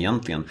från början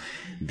egentligen.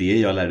 Det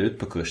jag lär ut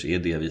på kurs är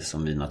det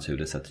som vi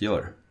naturligt sett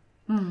gör.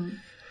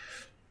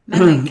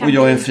 Och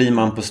jag är en fri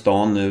man på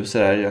stan nu. Så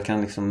där. Jag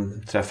kan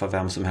liksom träffa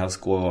vem som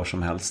helst, gå var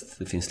som helst.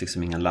 Det finns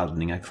liksom inga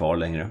laddningar kvar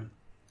längre.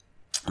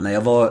 När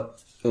jag var,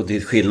 och det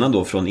är skillnad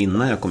då från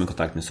innan jag kom i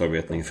kontakt med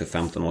sorgbearbetning för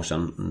 15 år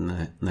sedan.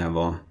 När jag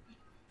var,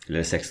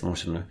 eller 16 år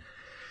sedan nu.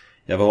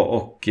 Jag var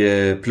och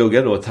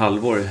pluggade då ett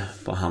halvår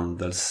på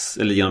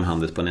genom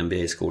Handels på en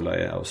MBA-skola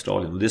i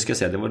Australien. Och det ska jag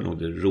säga, det var nog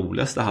det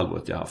roligaste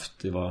halvåret jag haft.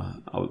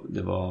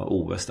 Det var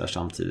OS där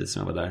samtidigt som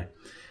jag var där.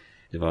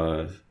 Det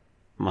var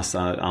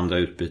massa andra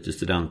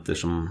utbytesstudenter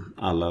som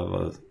alla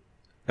var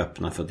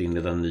öppna för att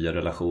inleda nya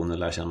relationer,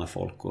 lära känna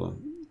folk och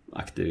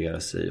aktivera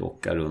sig,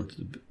 åka runt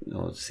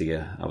och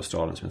se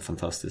Australien som en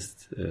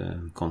fantastisk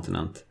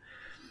kontinent.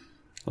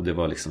 Och det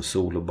var liksom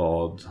sol och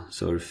bad,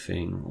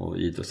 surfing och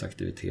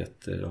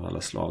idrottsaktiviteter av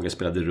alla slag. Jag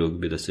spelade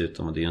rugby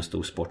dessutom, och det är en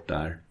stor sport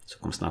där. Så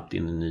kom snabbt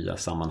in i nya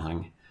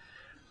sammanhang.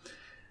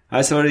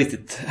 Så var det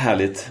riktigt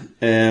härligt.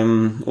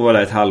 Och var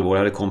där ett halvår.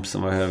 Jag hade kompis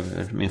som var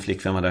över. Min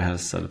flickvän var där och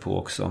hälsade på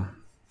också.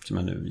 Som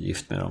jag nu är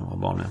gift med dem och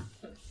barn med.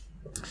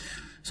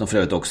 Som för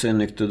övrigt också är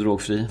nykter och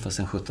drogfri. Fast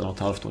sen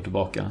 17,5 år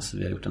tillbaka. Så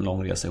vi har gjort en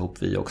lång resa ihop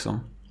vi också.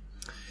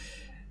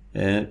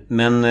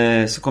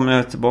 Men så kommer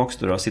jag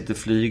tillbaka då. Sitter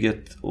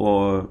flyget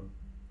och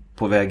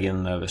på väg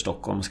in över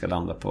Stockholm, ska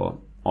landa på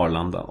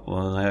Arlanda.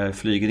 Och när jag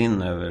flyger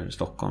in över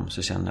Stockholm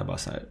så känner jag bara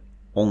så här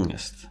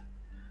ångest.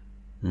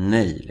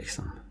 Nej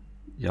liksom.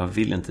 Jag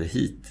vill inte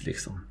hit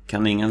liksom.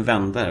 Kan ingen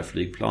vända det här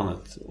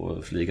flygplanet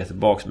och flyga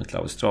tillbaka med till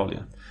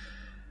Australien?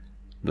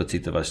 Då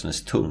tyckte jag det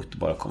kändes tungt att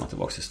bara komma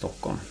tillbaka till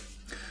Stockholm.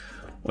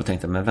 Och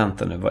tänkte, men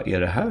vänta nu, vad är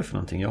det här för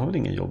någonting? Jag har väl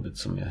ingen jobbet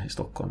som är i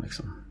Stockholm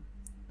liksom.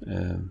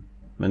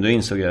 Men då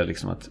insåg jag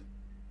liksom att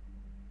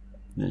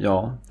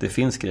ja, det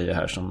finns grejer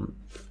här som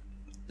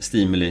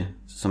stimuli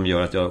som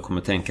gör att jag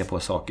kommer tänka på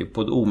saker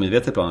på ett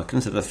omedvetet plan. Jag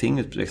kunde sätta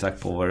fingret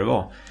exakt på vad det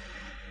var.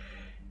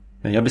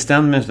 Men jag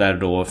bestämde mig där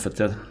då för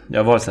att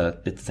jag var så här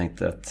lite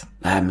tänkte att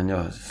nej, men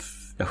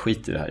jag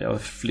skiter i det här.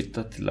 Jag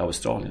flyttar till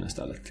Australien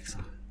istället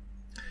liksom.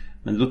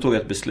 Men då tog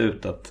jag ett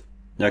beslut att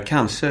jag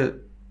kanske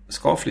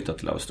ska flytta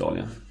till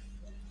Australien.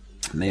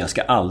 Men jag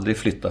ska aldrig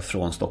flytta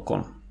från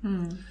Stockholm.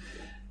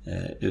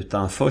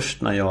 Utan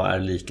först när jag är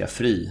lika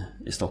fri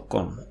i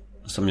Stockholm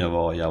som jag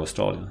var i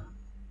Australien,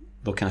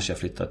 då kanske jag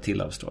flyttar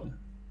till Australien.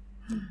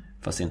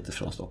 Fast inte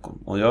från Stockholm.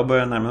 Och jag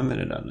börjar närma mig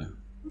det där nu.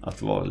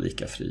 Att vara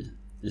lika fri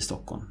i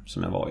Stockholm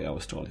som jag var i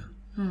Australien.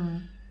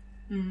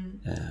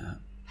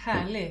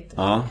 Härligt.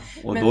 Ja,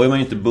 och då är man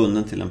ju inte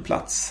bunden till en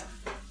plats.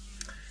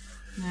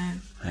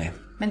 Nej.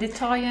 Men det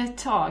tar ju ett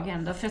tag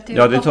ändå. För att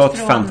det tar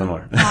 15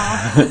 år.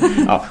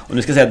 Ja, och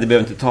nu ska jag säga att det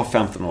behöver inte ta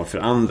 15 år för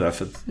andra.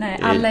 För att, nej,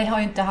 alla har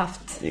ju inte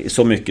haft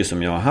så mycket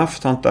som jag har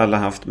haft, har inte alla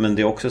haft. Men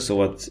det är också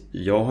så att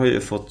jag har ju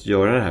fått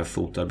göra det här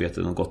fotarbetet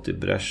och gått i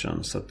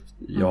bräschen. Så att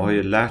jag har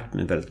ju lärt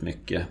mig väldigt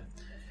mycket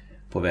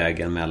på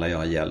vägen med alla jag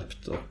har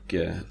hjälpt. Och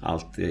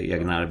allt det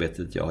egna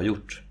arbetet jag har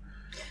gjort.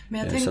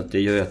 Så att det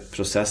gör ju att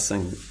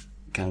processen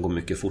kan gå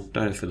mycket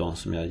fortare för de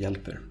som jag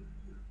hjälper.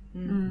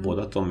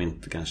 Både att de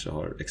inte kanske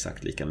har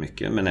exakt lika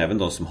mycket, men även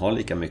de som har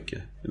lika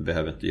mycket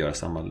behöver inte göra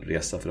samma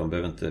resa, för de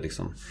behöver inte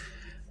liksom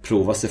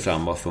prova sig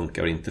fram vad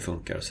funkar och inte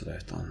funkar och sådär,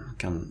 utan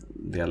kan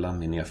dela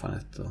min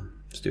erfarenhet och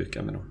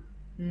styrka med dem.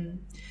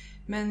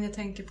 Men jag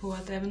tänker på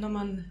att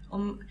även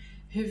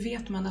hur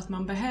vet man att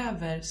man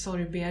behöver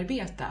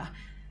sorgbearbeta?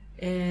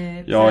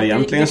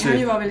 Egentligen det kan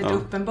ju vara väldigt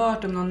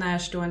uppenbart om någon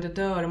närstående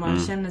dör och man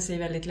känner sig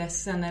väldigt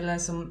ledsen, eller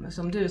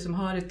som du som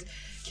har ett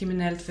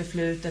kriminellt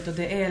förflutet och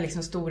det är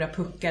liksom stora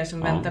puckar som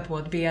väntar på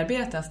att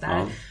bearbetas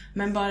där.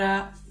 Men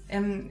bara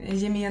en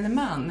gemene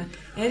man,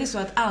 är det så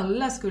att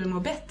alla skulle må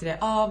bättre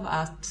av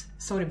att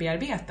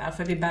sorgbearbeta,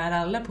 för vi bär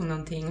alla på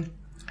någonting,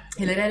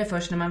 eller är det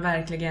först när man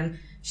verkligen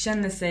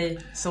känner sig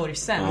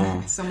sorgsen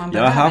som man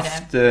behöver det? Jag har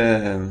haft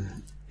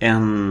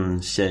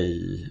en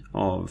tjej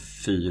av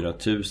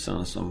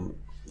 4000 som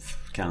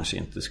kanske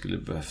inte skulle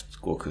behövt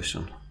gå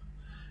kursen,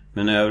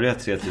 men övriga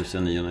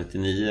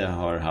 3999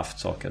 har haft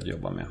saker att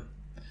jobba med.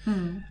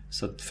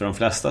 Så att för de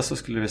flesta så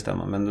skulle det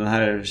stämma. Men den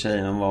här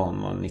tjejen var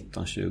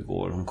 19-20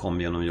 år. Hon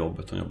kom genom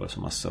jobbet, hon jobbade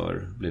som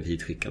massör, blev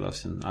hitskickad av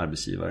sin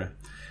arbetsgivare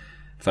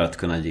för att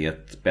kunna ge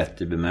ett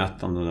bättre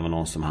bemötande om det var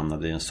någon som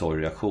hamnade i en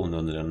sorgreaktion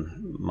under en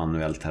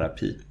manuell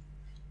terapi.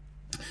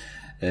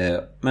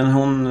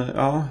 Men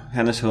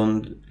hennes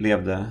hund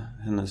levde,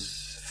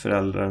 hennes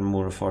föräldrar,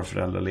 mor- och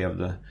farföräldrar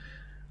levde.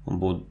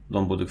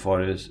 De bodde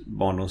kvar i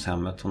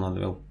barndomshemmet. Hon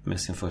hade ihop med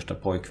sin första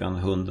pojkvän.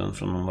 Hunden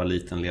från när hon var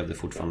liten levde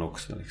fortfarande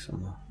också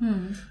liksom.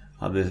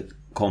 Hade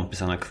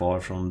kompisarna kvar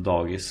från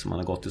dagis som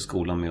hade gått i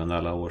skolan med under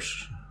alla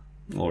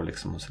år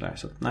liksom och sådär.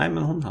 Så nej,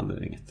 men hon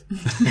hade inget.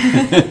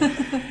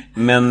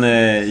 Men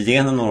ge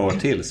henne några år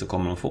till så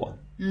kommer hon få.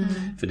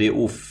 För det är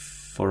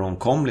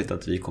ofrånkomligt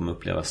att vi kommer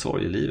uppleva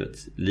sorg i livet.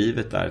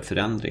 Livet är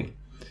förändring.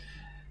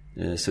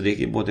 Så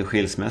det är både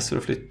skilsmässor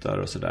och flyttar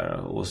och sådär.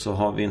 Och så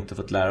har vi inte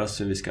fått lära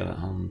oss hur vi ska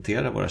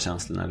hantera våra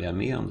känslor när vi är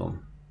med om de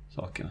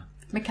sakerna.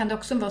 Men kan det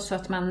också vara så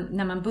att man,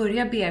 när man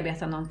börjar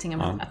bearbeta någonting,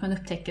 att man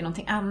upptäcker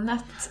någonting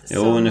annat?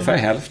 Jo, ungefär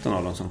hälften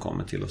av de som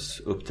kommer till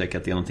oss upptäcker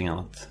att det är någonting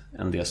annat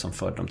än det som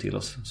för dem till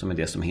oss, som är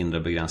det som hindrar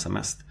och begränsar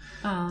mest.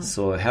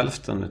 Så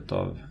hälften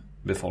av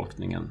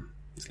befolkningen,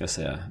 ska jag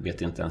säga,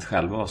 vet inte ens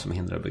själva vad som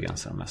hindrar och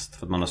begränsar mest.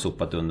 För att man har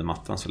sopat under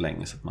mattan så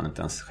länge så att man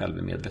inte ens själv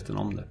är medveten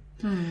om det.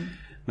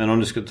 Men om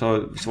du skulle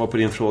ta svar på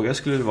din fråga,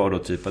 skulle det vara då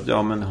typ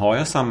att men har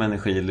jag samma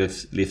energi,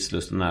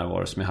 livslust och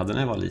närvaro som jag hade när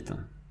jag var liten?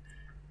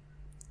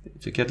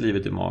 Tycker jag att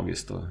livet är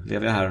magiskt och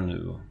lever jag här och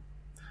nu?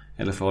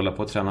 Eller får hålla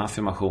på att träna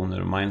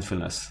affirmationer och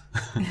mindfulness?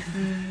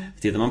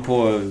 Tittar man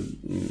på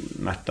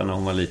Märta när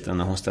hon var liten,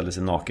 när hon ställde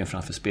sig naken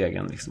framför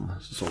spegeln liksom,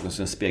 så såg hon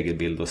sig en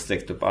spegelbild och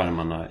sträckte upp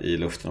armarna i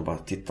luften och bara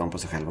tittade på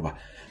sig själv och bara,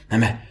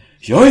 men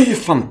jag är ju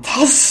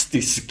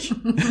fantastisk!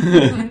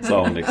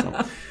 sa hon liksom.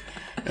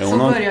 Så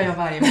börjar jag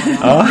varje morgon.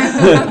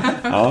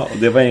 Ja, och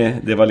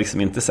det var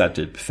liksom inte så här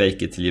typ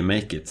fake it till you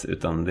make it,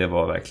 utan det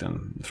var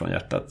verkligen från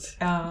hjärtat.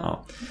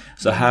 Ja.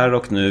 Så här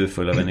och nu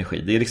full av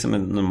energi. Det är liksom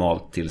ett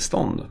normalt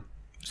tillstånd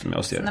som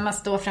jag ser. Så när man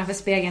står framför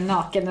spegeln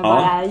naken och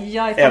bara,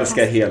 jag är fantastisk.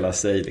 Älskar hela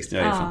sig liksom,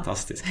 jag är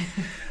fantastisk.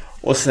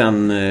 Och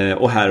sen,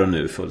 och här och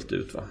nu fullt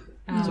ut va.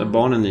 Så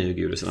barnen är ju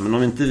gudisarna. Men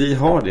om inte vi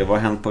har det, vad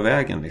har hänt på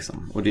vägen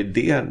liksom? Och det är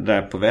det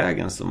där på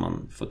vägen som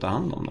man får ta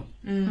hand om då.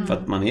 För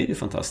att man är ju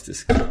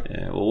fantastisk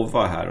och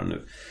vara här och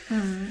nu.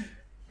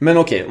 Men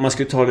okej, om man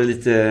skulle ta det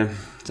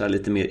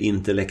lite mer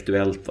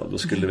intellektuellt då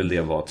skulle väl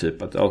det vara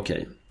typ att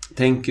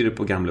tänker du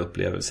på gamla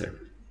upplevelser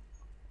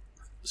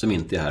som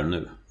inte är här och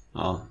nu,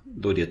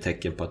 då är det ett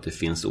tecken på att det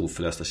finns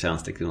oförlösta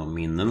känslor kring de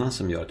minnena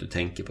som gör att du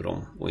tänker på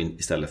dem och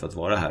istället för att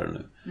vara här och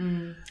nu.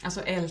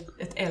 Alltså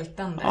ett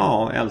ältande.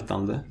 Ja,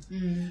 ältande.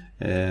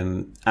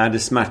 Är det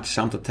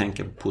smärtsamt att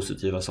tänka på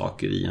positiva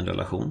saker i en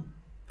relation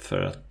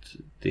för att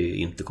det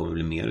inte kommer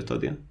bli mer utav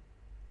det?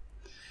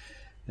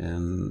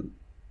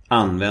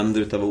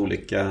 Använder utav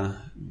olika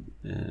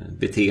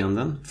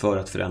beteenden för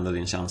att förändra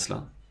din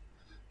känsla?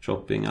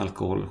 Shopping,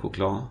 alkohol,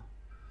 choklad,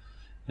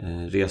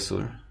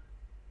 resor.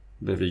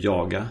 Behöver du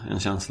jaga en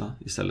känsla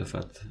istället för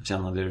att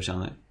känna det du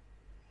känner?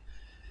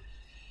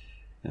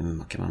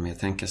 Vad kan man mer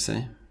tänka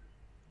sig?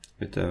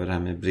 Utöver det här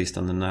med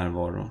bristande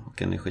närvaro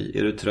och energi.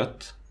 Är du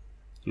trött?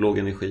 Låg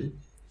energi?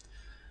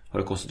 Har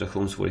du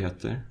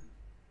koncentrationssvårigheter?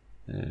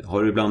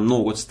 Har du ibland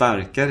något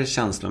starkare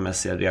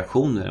känslomässiga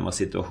reaktioner än vad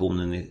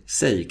situationen i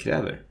sig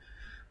kräver?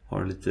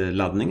 Har du lite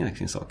laddningar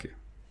kring saker?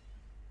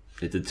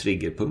 Lite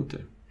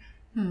triggerpunkter?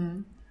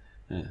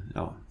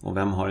 Ja, och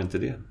vem har inte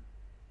det?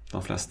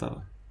 De flesta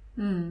va?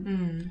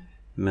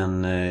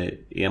 Men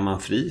är man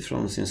fri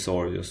från sin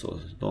sorg och så,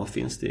 då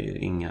finns det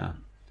inga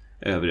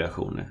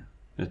överreaktioner,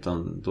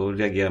 utan då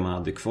reagerar man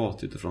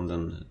adekvat utifrån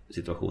den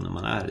situationen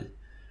man är i.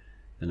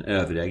 Men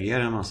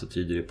överreagerar man så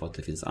tyder det på att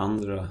det finns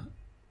andra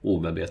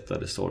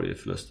obearbetade sorger,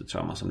 förluster,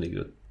 trauma som ligger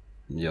och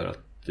gör att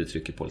det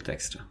trycker på lite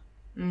extra.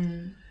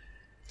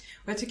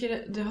 Och jag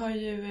tycker du har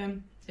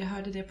ju, jag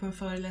hörde det på en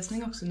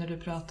föreläsning också när du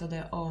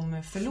pratade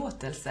om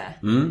förlåtelse.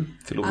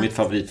 Mitt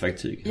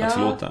favoritverktyg, att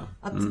förlåta.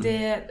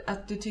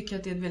 Att du tycker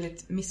att det är ett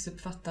väldigt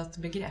missuppfattat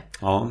begrepp.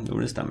 Ja,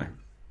 det stämmer.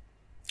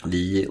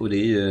 Och det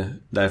är ju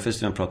därför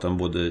som jag pratar om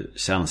både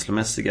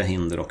känslomässiga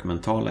hinder och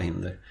mentala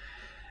hinder.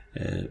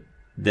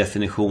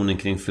 Definitionen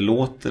kring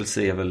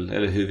förlåtelse är väl,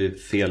 eller hur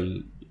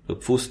vi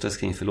uppfostras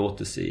kring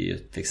förlåtelse är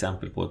ett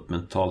exempel på ett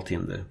mentalt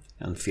hinder.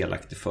 En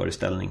felaktig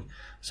föreställning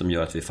som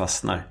gör att vi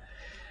fastnar.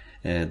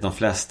 De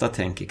flesta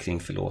tänker kring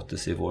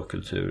förlåtelse i vår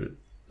kultur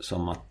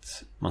som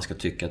att man ska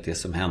tycka att det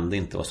som hände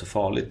inte var så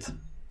farligt.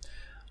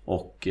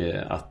 Och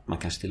att man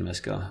kanske till och med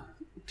ska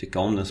tycka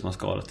om den som har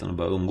skadat den och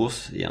börja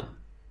umgås igen.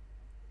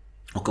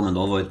 Och om man då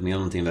har varit med om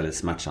någonting väldigt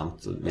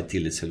smärtsamt med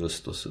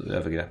tillitsförlust och så,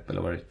 övergrepp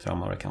eller vad det,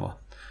 trauma det kan vara.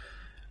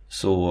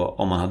 Så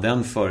om man har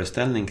den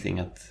föreställning kring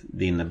att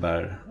det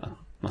innebär att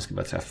man ska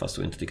börja träffas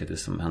och inte tycka att det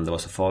som hände var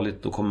så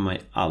farligt, då kommer man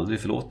aldrig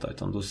förlåta,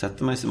 utan då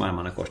sätter man sig med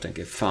armarna kors och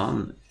tänker,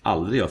 fan,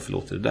 aldrig jag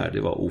förlåter det där,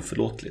 det var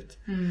oförlåtligt.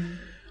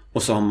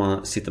 Och så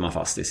sitter man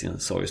fast i sin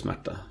sorg och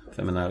smärta.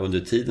 För jag menar, under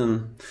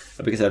tiden,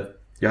 jag brukar säga att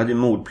jag hade ju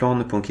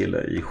mordplaner på en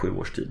kille i 7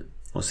 års tid,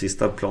 och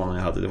sista planen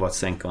jag hade, det var att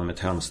sänka honom med ett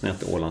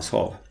hönsnät i Ålands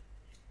hav.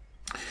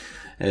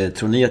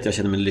 Tror ni att jag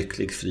kände mig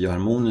lycklig, fri och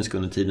harmonisk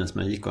under tiden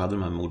som jag gick och hade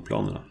de här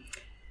mordplanerna?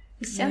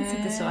 Det känns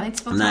inte så, inte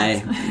spontant.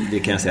 Nej, det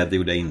kan jag säga att det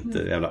gjorde jag inte.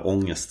 Jävla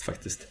ångest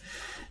faktiskt.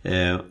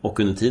 Och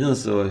under tiden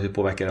så, hur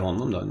påverkade det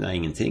honom då? Nej,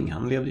 ingenting.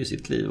 Han levde ju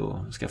sitt liv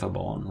och skaffade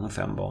barn. Han har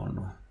 5 barn.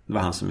 Och det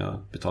var han som jag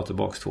betalade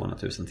tillbaka 200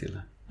 000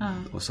 till.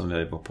 Och som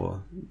jag var på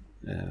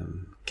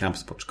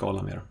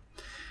kampsportskala med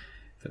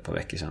för ett par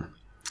veckor sedan.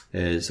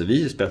 Så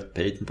vi spelat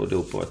Peyton på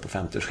dopåret på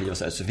 50-årsskiva.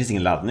 Så det finns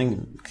ingen laddning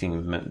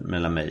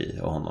mellan mig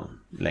och honom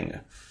längre.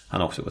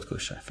 Han har också gått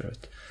kurser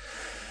förut.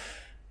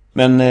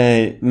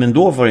 Men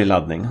då var det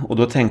laddning. Och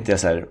då tänkte jag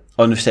så här,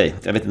 nu för sig,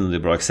 jag vet inte om det är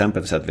ett bra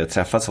exempel för att vi har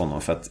träffats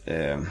honom. För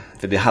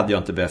det hade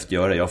jag inte behövt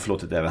göra. Jag har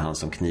förlåtit även han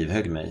som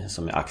knivhögg mig,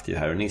 som är aktiv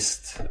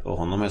heroinist. Och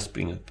honom har jag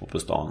springat på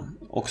stan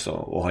också.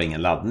 Och har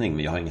ingen laddning,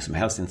 men jag har ingen som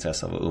helst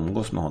intresse av att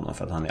umgås med honom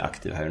för att han är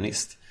aktiv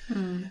heroinist.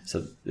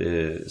 Så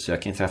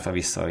jag kan träffa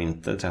vissa och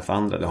inte träffa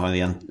andra.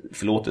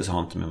 Förlåtelse har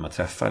inte med mig att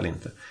träffa eller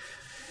inte.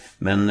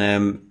 Men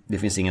det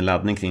finns ingen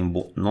laddning kring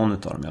någon av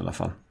dem i alla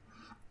fall.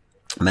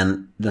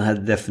 Men den här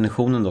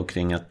definitionen då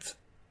kring att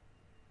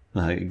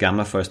den här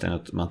gamla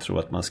föreställningen att man tror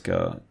att man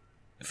ska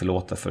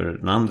förlåta för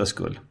den andras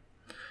skull.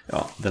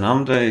 Ja, den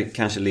andra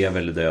kanske lever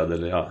eller död,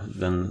 eller ja,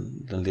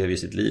 den lever i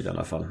sitt liv i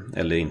alla fall.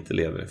 Eller inte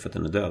lever för att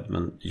den är död.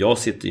 Men jag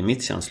sitter i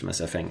mitt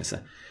känslomässiga fängelse.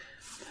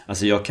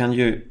 Alltså jag kan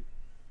ju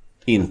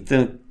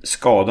inte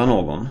skada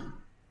någon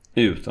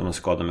utan att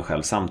skada mig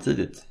själv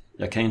samtidigt.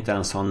 Jag kan ju inte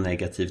ens ha en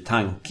negativ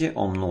tanke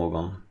om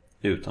någon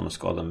utan att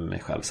skada mig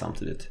själv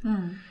samtidigt.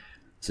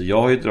 Så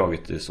jag har ju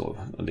dragit det så,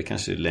 och det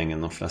kanske är längre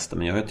än de flesta,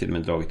 men jag har till och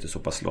med dragit det så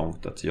pass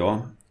långt att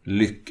jag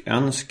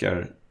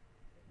lyckönskar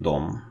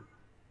dem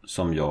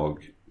som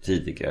jag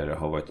tidigare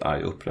har varit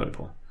arg och upprörd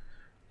på.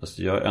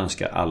 Alltså jag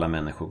önskar alla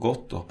människor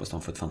gott och hoppas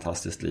de får ett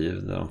fantastiskt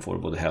liv där de får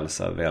både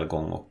hälsa,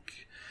 välgång och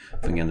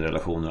fungerande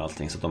relationer och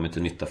allting, så att de inte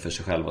nyttar för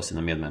sig själva och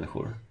sina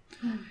medmänniskor.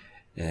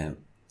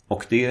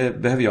 Och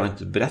det behöver jag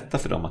inte berätta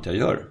för dem att jag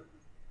gör.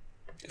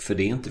 För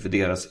det är inte för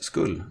deras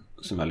skull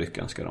som jag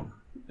lyckönskar dem,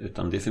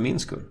 utan det är för min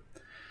skull.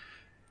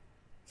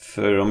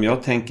 För om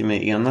jag tänker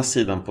mig ena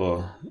sidan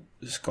på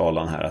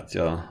skalan här, att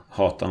jag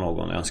hatar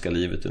någon och önskar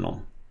livet till någon,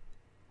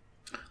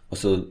 och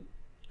så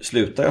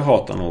slutar jag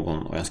hata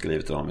någon och önskar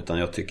livet till dem, utan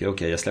jag tycker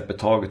okej, jag släpper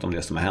taget om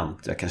det som har hänt.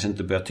 Jag kanske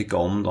inte börjar tycka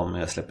om dem, men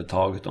jag släpper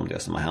taget om det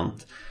som har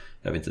hänt.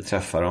 Jag vill inte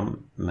träffa dem,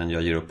 men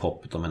jag ger upp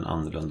hoppet om en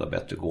annorlunda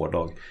bättre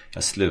gårdag.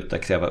 Jag slutar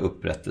kräva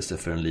upprättelse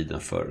för en liden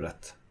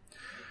förrätt.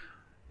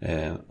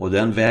 Och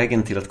den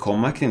vägen till att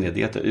komma kring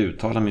det är att jag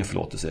uttalar min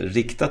förlåtelse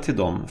riktat till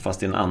dem, fast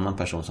det är en annan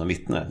person som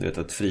vittne. Du vet,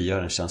 att frigöra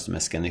den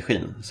känslomässiga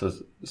energin. Så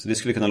det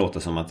skulle kunna låta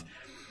som att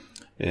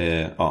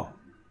jag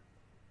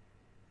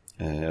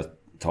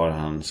tar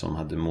han som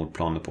hade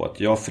mordplaner på att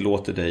jag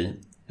förlåter dig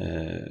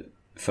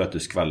för att du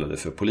skvallrade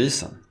för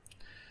polisen.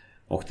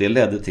 Och det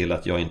ledde till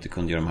att jag inte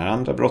kunde göra de här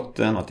andra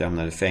brotten, att jag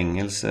hamnade i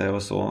fängelse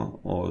och så.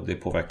 Och det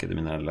påverkade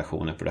mina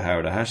relationer på det här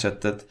och det här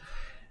sättet.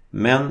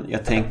 Men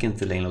jag tänker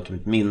inte längre låta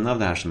mitt minne av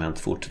det här som hänt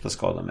fortsätta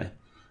skada mig.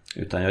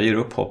 Utan jag ger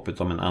upp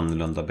hoppet om en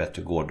annorlunda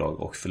bättre gårdag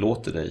och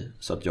förlåter dig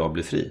så att jag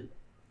blir fri.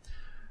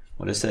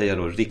 Och det säger jag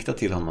då riktat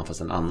till honom,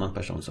 fast en annan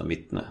person som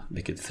vittne,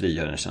 vilket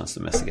frigör den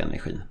känslomässiga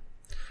energin.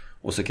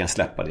 Och så kan jag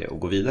släppa det och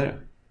gå vidare.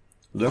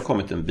 Och då har jag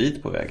kommit en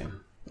bit på vägen.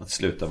 Att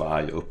sluta vara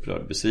arg och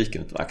upprörd,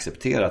 besviken, att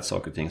acceptera att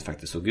saker och ting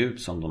faktiskt såg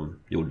ut som de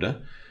gjorde.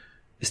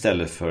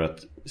 Istället för att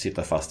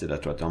sitta fast i det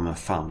och tro att ja men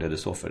fan blev det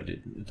så för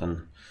det.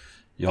 Utan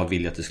jag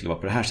vill att det skulle vara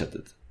på det här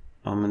sättet.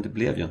 Ja men det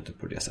blev ju inte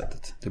på det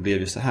sättet. Det blev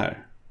ju så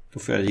här. Då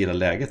får jag gilla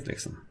läget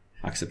liksom.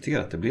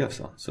 Acceptera att det blev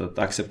så. Så att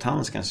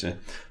acceptans kanske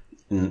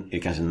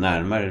är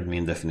närmare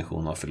min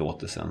definition av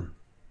förlåtelsen.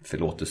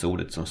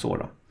 Förlåtelseordet som så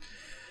då.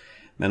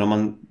 Men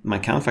om man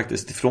kan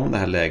faktiskt ifrån det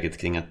här läget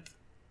kring att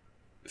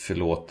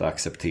förlåta,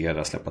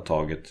 acceptera, släppa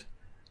taget,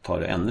 ta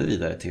det ännu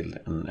vidare till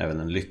även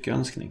en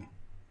lyckönskning.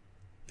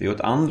 Det är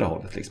åt andra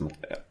hållet liksom, att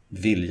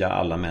vilja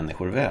alla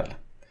människor väl.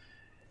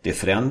 Det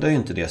förändrar ju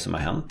inte det som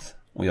har hänt,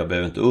 och jag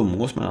behöver inte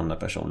umgås med andra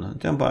personer.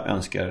 Jag bara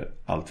önskar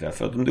allt väl.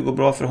 För att om det går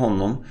bra för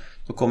honom,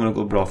 då kommer det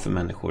gå bra för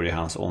människor i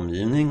hans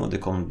omgivning,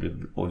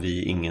 och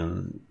vi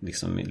ingen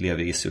liksom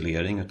lever i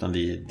isolering, utan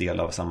vi är del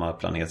av samma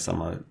planet,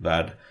 samma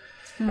värld.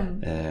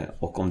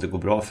 Och om det går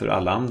bra för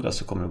alla andra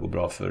så kommer det gå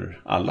bra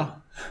för alla.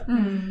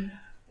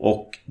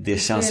 Och det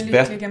känns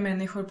bättre. Lyckliga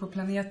människor på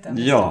planeten.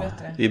 Ja,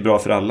 det är bra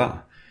för alla.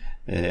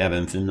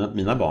 Även för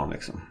mina barn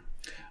liksom.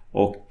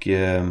 Och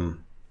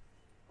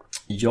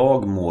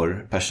jag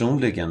mår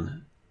personligen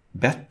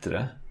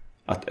bättre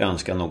att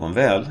önska någon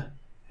väl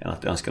än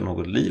att önska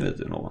något livet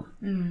ur någon.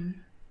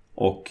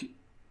 Och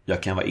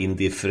jag kan vara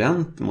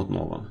indifferent mot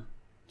någon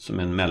som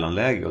en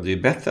mellanläge. Och det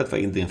är bättre att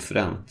vara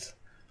indifferent,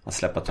 att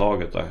släppa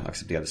taget och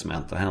acceptera det som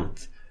har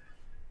hänt,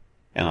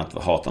 än att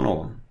hata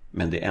någon.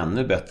 Men det är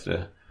ännu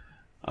bättre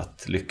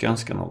att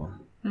lyckönska någon.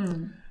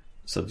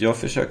 Så att jag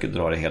försöker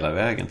dra det hela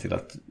vägen till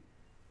att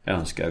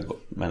önska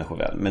människor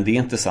väl. Men det är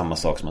inte samma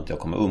sak som att jag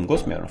kommer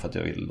umgås med dem för att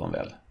jag vill dem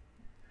väl.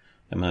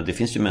 Jag menar, det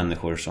finns ju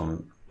människor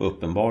som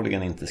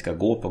uppenbarligen inte ska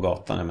gå på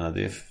gatan. Jag menar,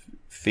 det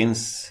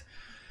finns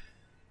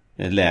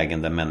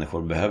lägen där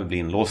människor behöver bli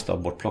inlåsta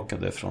och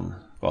bortplockade från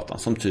gatan.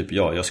 Som typ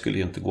jag skulle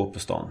ju inte gå på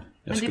stan.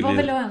 Men det var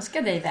väl att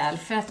önska dig väl?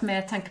 För att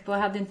med tanke på,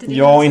 hade inte det...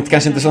 Ja,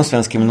 kanske inte som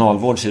svensk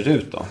kriminalvård ser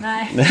ut då.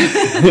 Nej.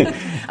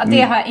 Ja,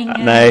 det har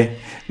ingen... Nej,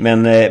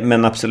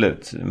 men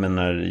absolut. Men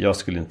jag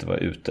skulle inte vara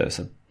ute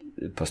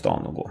på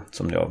stan och gå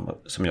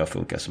som jag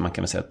funkar. Så man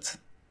kan väl säga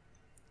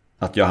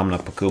att jag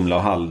hamnade på Kumla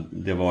och Hall,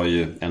 det var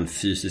ju en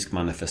fysisk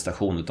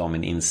manifestation av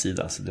min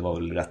insida. Så det var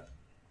väl rätt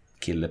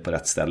kille på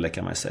rätt ställe,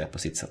 kan man ju säga, på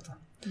sitt sätt.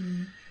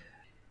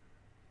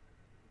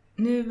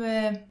 Nu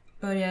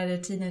börjar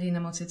tiden rinna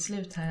mot sitt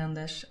slut här,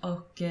 Anders.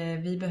 Och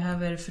vi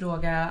behöver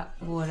fråga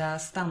våra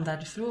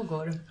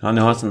standardfrågor. Ja,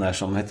 ni har en sån där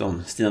som heter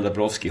hon, Stina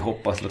Dabrowski,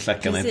 hoppa slå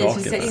klackarna i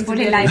taket. Precis, vår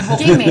lilla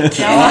gimmick.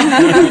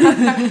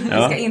 Vi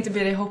ska inte be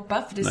dig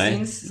hoppa, för det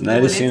syns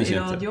dåligt i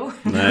radio.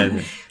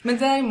 Nej. Men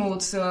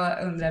däremot så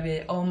undrar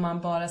vi, om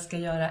man bara ska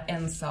göra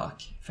en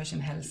sak för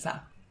sin hälsa,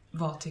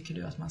 vad tycker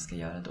du att man ska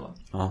göra då?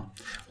 Ja,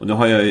 och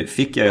då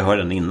fick jag ju höra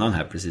den innan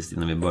här, precis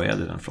innan vi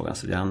började den frågan,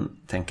 så jag hann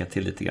tänka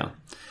till lite grann.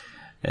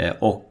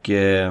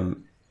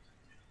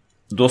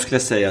 Då skulle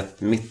jag säga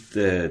att mitt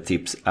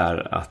tips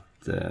är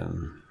att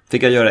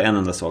fick jag göra en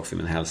enda sak för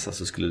min hälsa,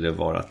 så skulle det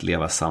vara att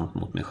leva sant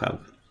mot mig själv.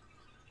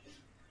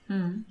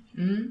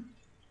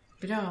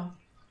 Bra.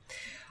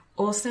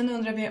 Och sen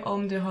undrar vi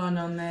om du har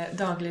någon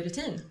daglig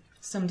rutin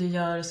som du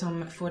gör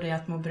som får dig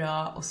att må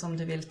bra och som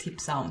du vill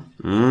tipsa om.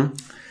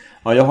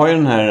 Ja, jag har ju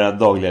den här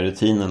dagliga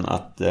rutinen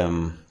att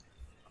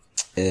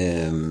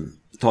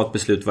ta ett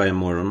beslut varje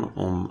morgon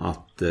om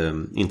att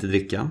inte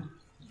dricka.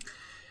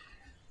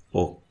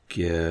 Och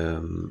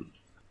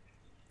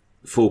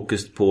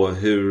fokus på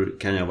hur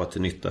kan jag vara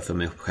till nytta för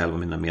mig själv och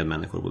mina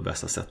medmänniskor på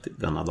bästa sätt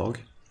denna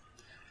dag.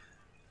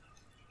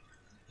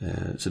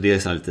 Så det är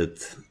så här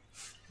litet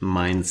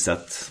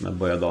mindset som jag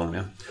börjar dagen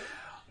med.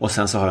 Och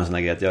sen så har jag en sån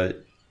här grej att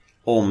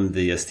om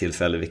det ges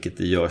tillfälle, vilket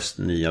det görs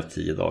 9 av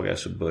 10 dagar,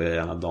 så börjar jag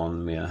gärna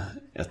dagen med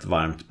ett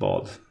varmt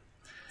bad.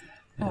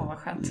 Vad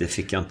skönt. Det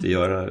fick jag inte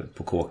göra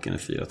på kåken i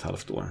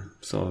 4,5 år.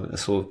 Så jag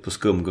såg på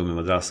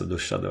skumgummimadrass och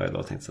duschade varje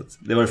dag. Tänkte att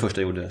det var det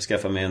första jag gjorde.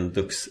 Skaffa mig en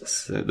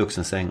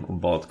duxensäng och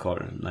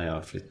badkar när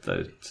jag flyttade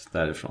ut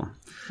därifrån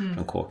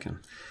från kåken.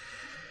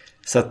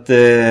 Så att,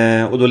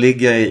 och då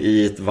ligger jag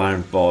i ett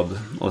varmt bad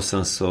och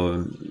sen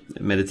så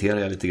mediterar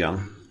jag lite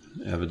grann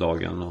över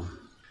dagen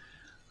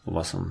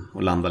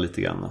och landa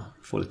lite grann och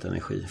få lite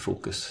energi,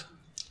 fokus.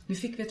 Nu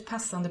fick vi ett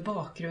passande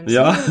bakgrund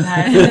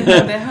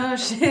här. Det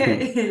hörs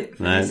i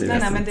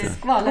lyssnarna, men det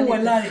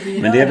skvalar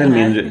i. Men det är väl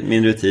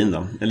min rutin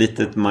då. Ett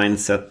litet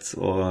mindset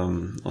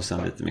och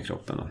sen lite med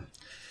kroppen då.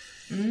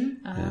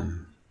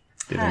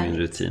 Det är min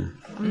rutin.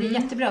 Det är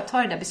jättebra att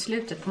ta det där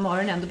beslutet på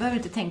morgonen. Då behöver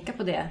du inte tänka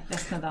på det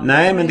resten av dagen.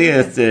 Nej, men det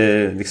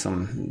är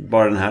liksom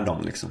bara den här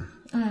dagen liksom.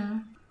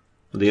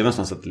 Och det är väl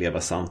någonstans att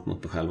leva sant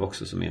mot mig själv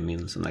också som är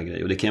min sån där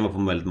grej. Och det kan vara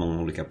på väldigt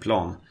många olika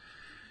plan.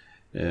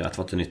 Att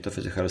vara till nytta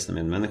för sig själv och sina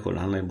medmänniskor. Det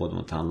handlar ju både om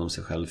att ta hand om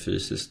sig själv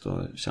fysiskt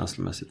och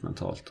känslomässigt,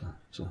 mentalt och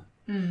så.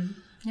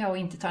 Ja, och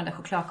inte ta den där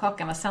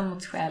chokladkakan, vara sann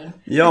mot sig själv.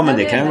 Ja, men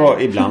det kan ju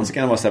vara, ibland så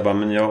kan det vara så här,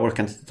 men jag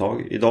orkar inte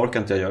idag orkar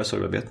inte jag göra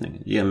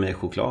sorgbearbetning. Ge mig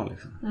choklad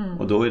liksom.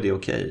 Och då är det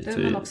okej. Då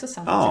är man också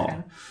sann mot sig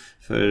själv.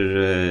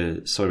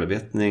 För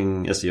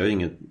sorgbearbetning, alltså jag är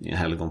ingen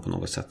helgon på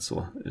något sätt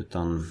så,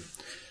 utan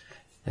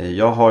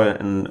jag har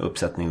en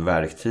uppsättning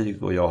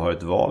verktyg och jag har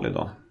ett val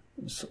idag.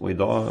 Och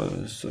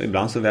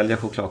ibland så väljer jag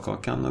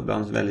chokladkakan och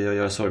ibland väljer jag att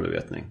göra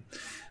sorgbearbetning.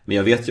 Men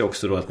jag vet ju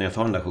också då att när jag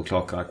tar den där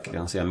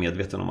chokladkakan så är jag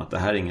medveten om att det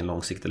här är ingen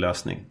långsiktig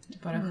lösning. Du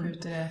bara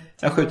skjuter det.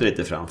 Jag skjuter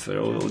lite framför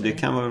och det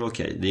kan vara väl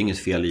okej. Det är inget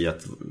fel i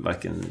att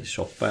varken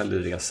shoppa eller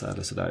resa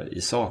eller sådär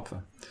i sak,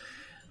 va?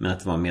 Men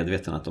att vara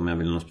medveten att om jag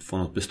vill få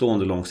något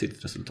bestående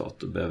långsiktigt resultat,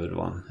 då behöver det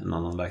vara en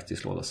annan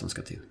verktygslåda som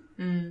ska till.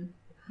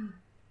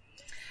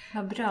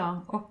 Vad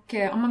bra. Och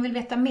om man vill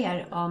veta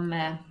mer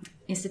om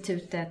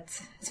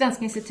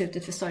Svenska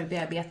institutet för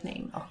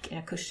sorgbearbetning och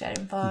era kurser,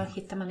 var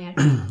hittar man er?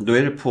 Då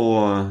är det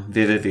på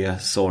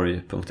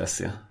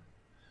www.sorg.se.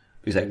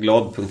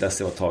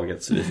 Glad.se var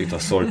taget, så vi fick ta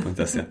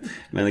sorg.se.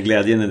 Men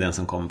glädjen är den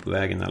som kommer på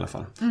vägen i alla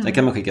fall. Sen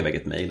kan man skicka iväg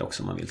ett mejl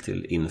också om man vill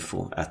till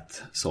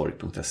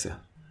info@sorg.se.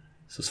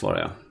 Så svarar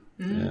jag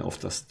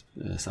oftast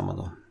samma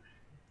dag.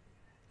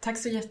 Tack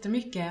så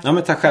jättemycket. Ja,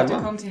 men tack själva.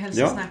 Att du kom till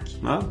Hälsosnack.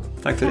 Ja,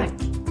 tack för det.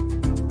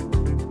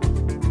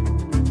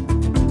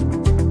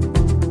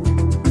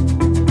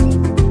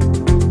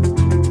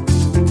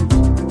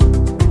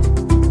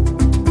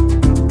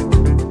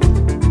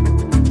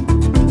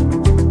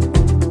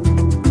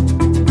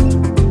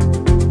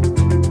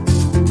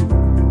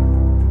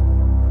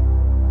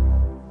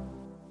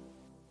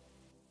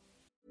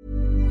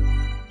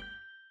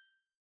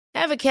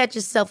 Ever catch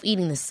yourself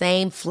eating the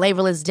same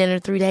flavorless dinner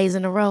 3 days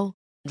in a row?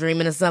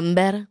 Dreaming of something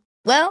better?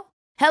 Well,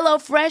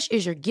 HelloFresh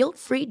is your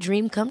guilt-free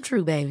dream come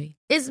true, baby.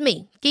 It's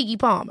me, Keke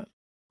Palmer.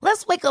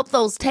 Let's wake up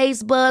those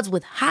taste buds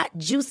with hot,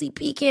 juicy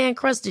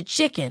pecan-crusted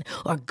chicken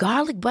or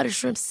garlic butter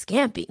shrimp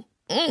scampi.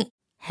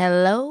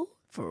 Hello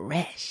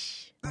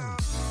Fresh.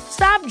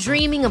 Stop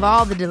dreaming of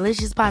all the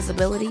delicious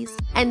possibilities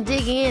and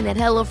dig in at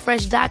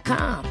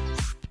HelloFresh.com.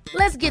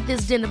 Let's get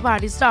this dinner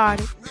party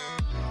started.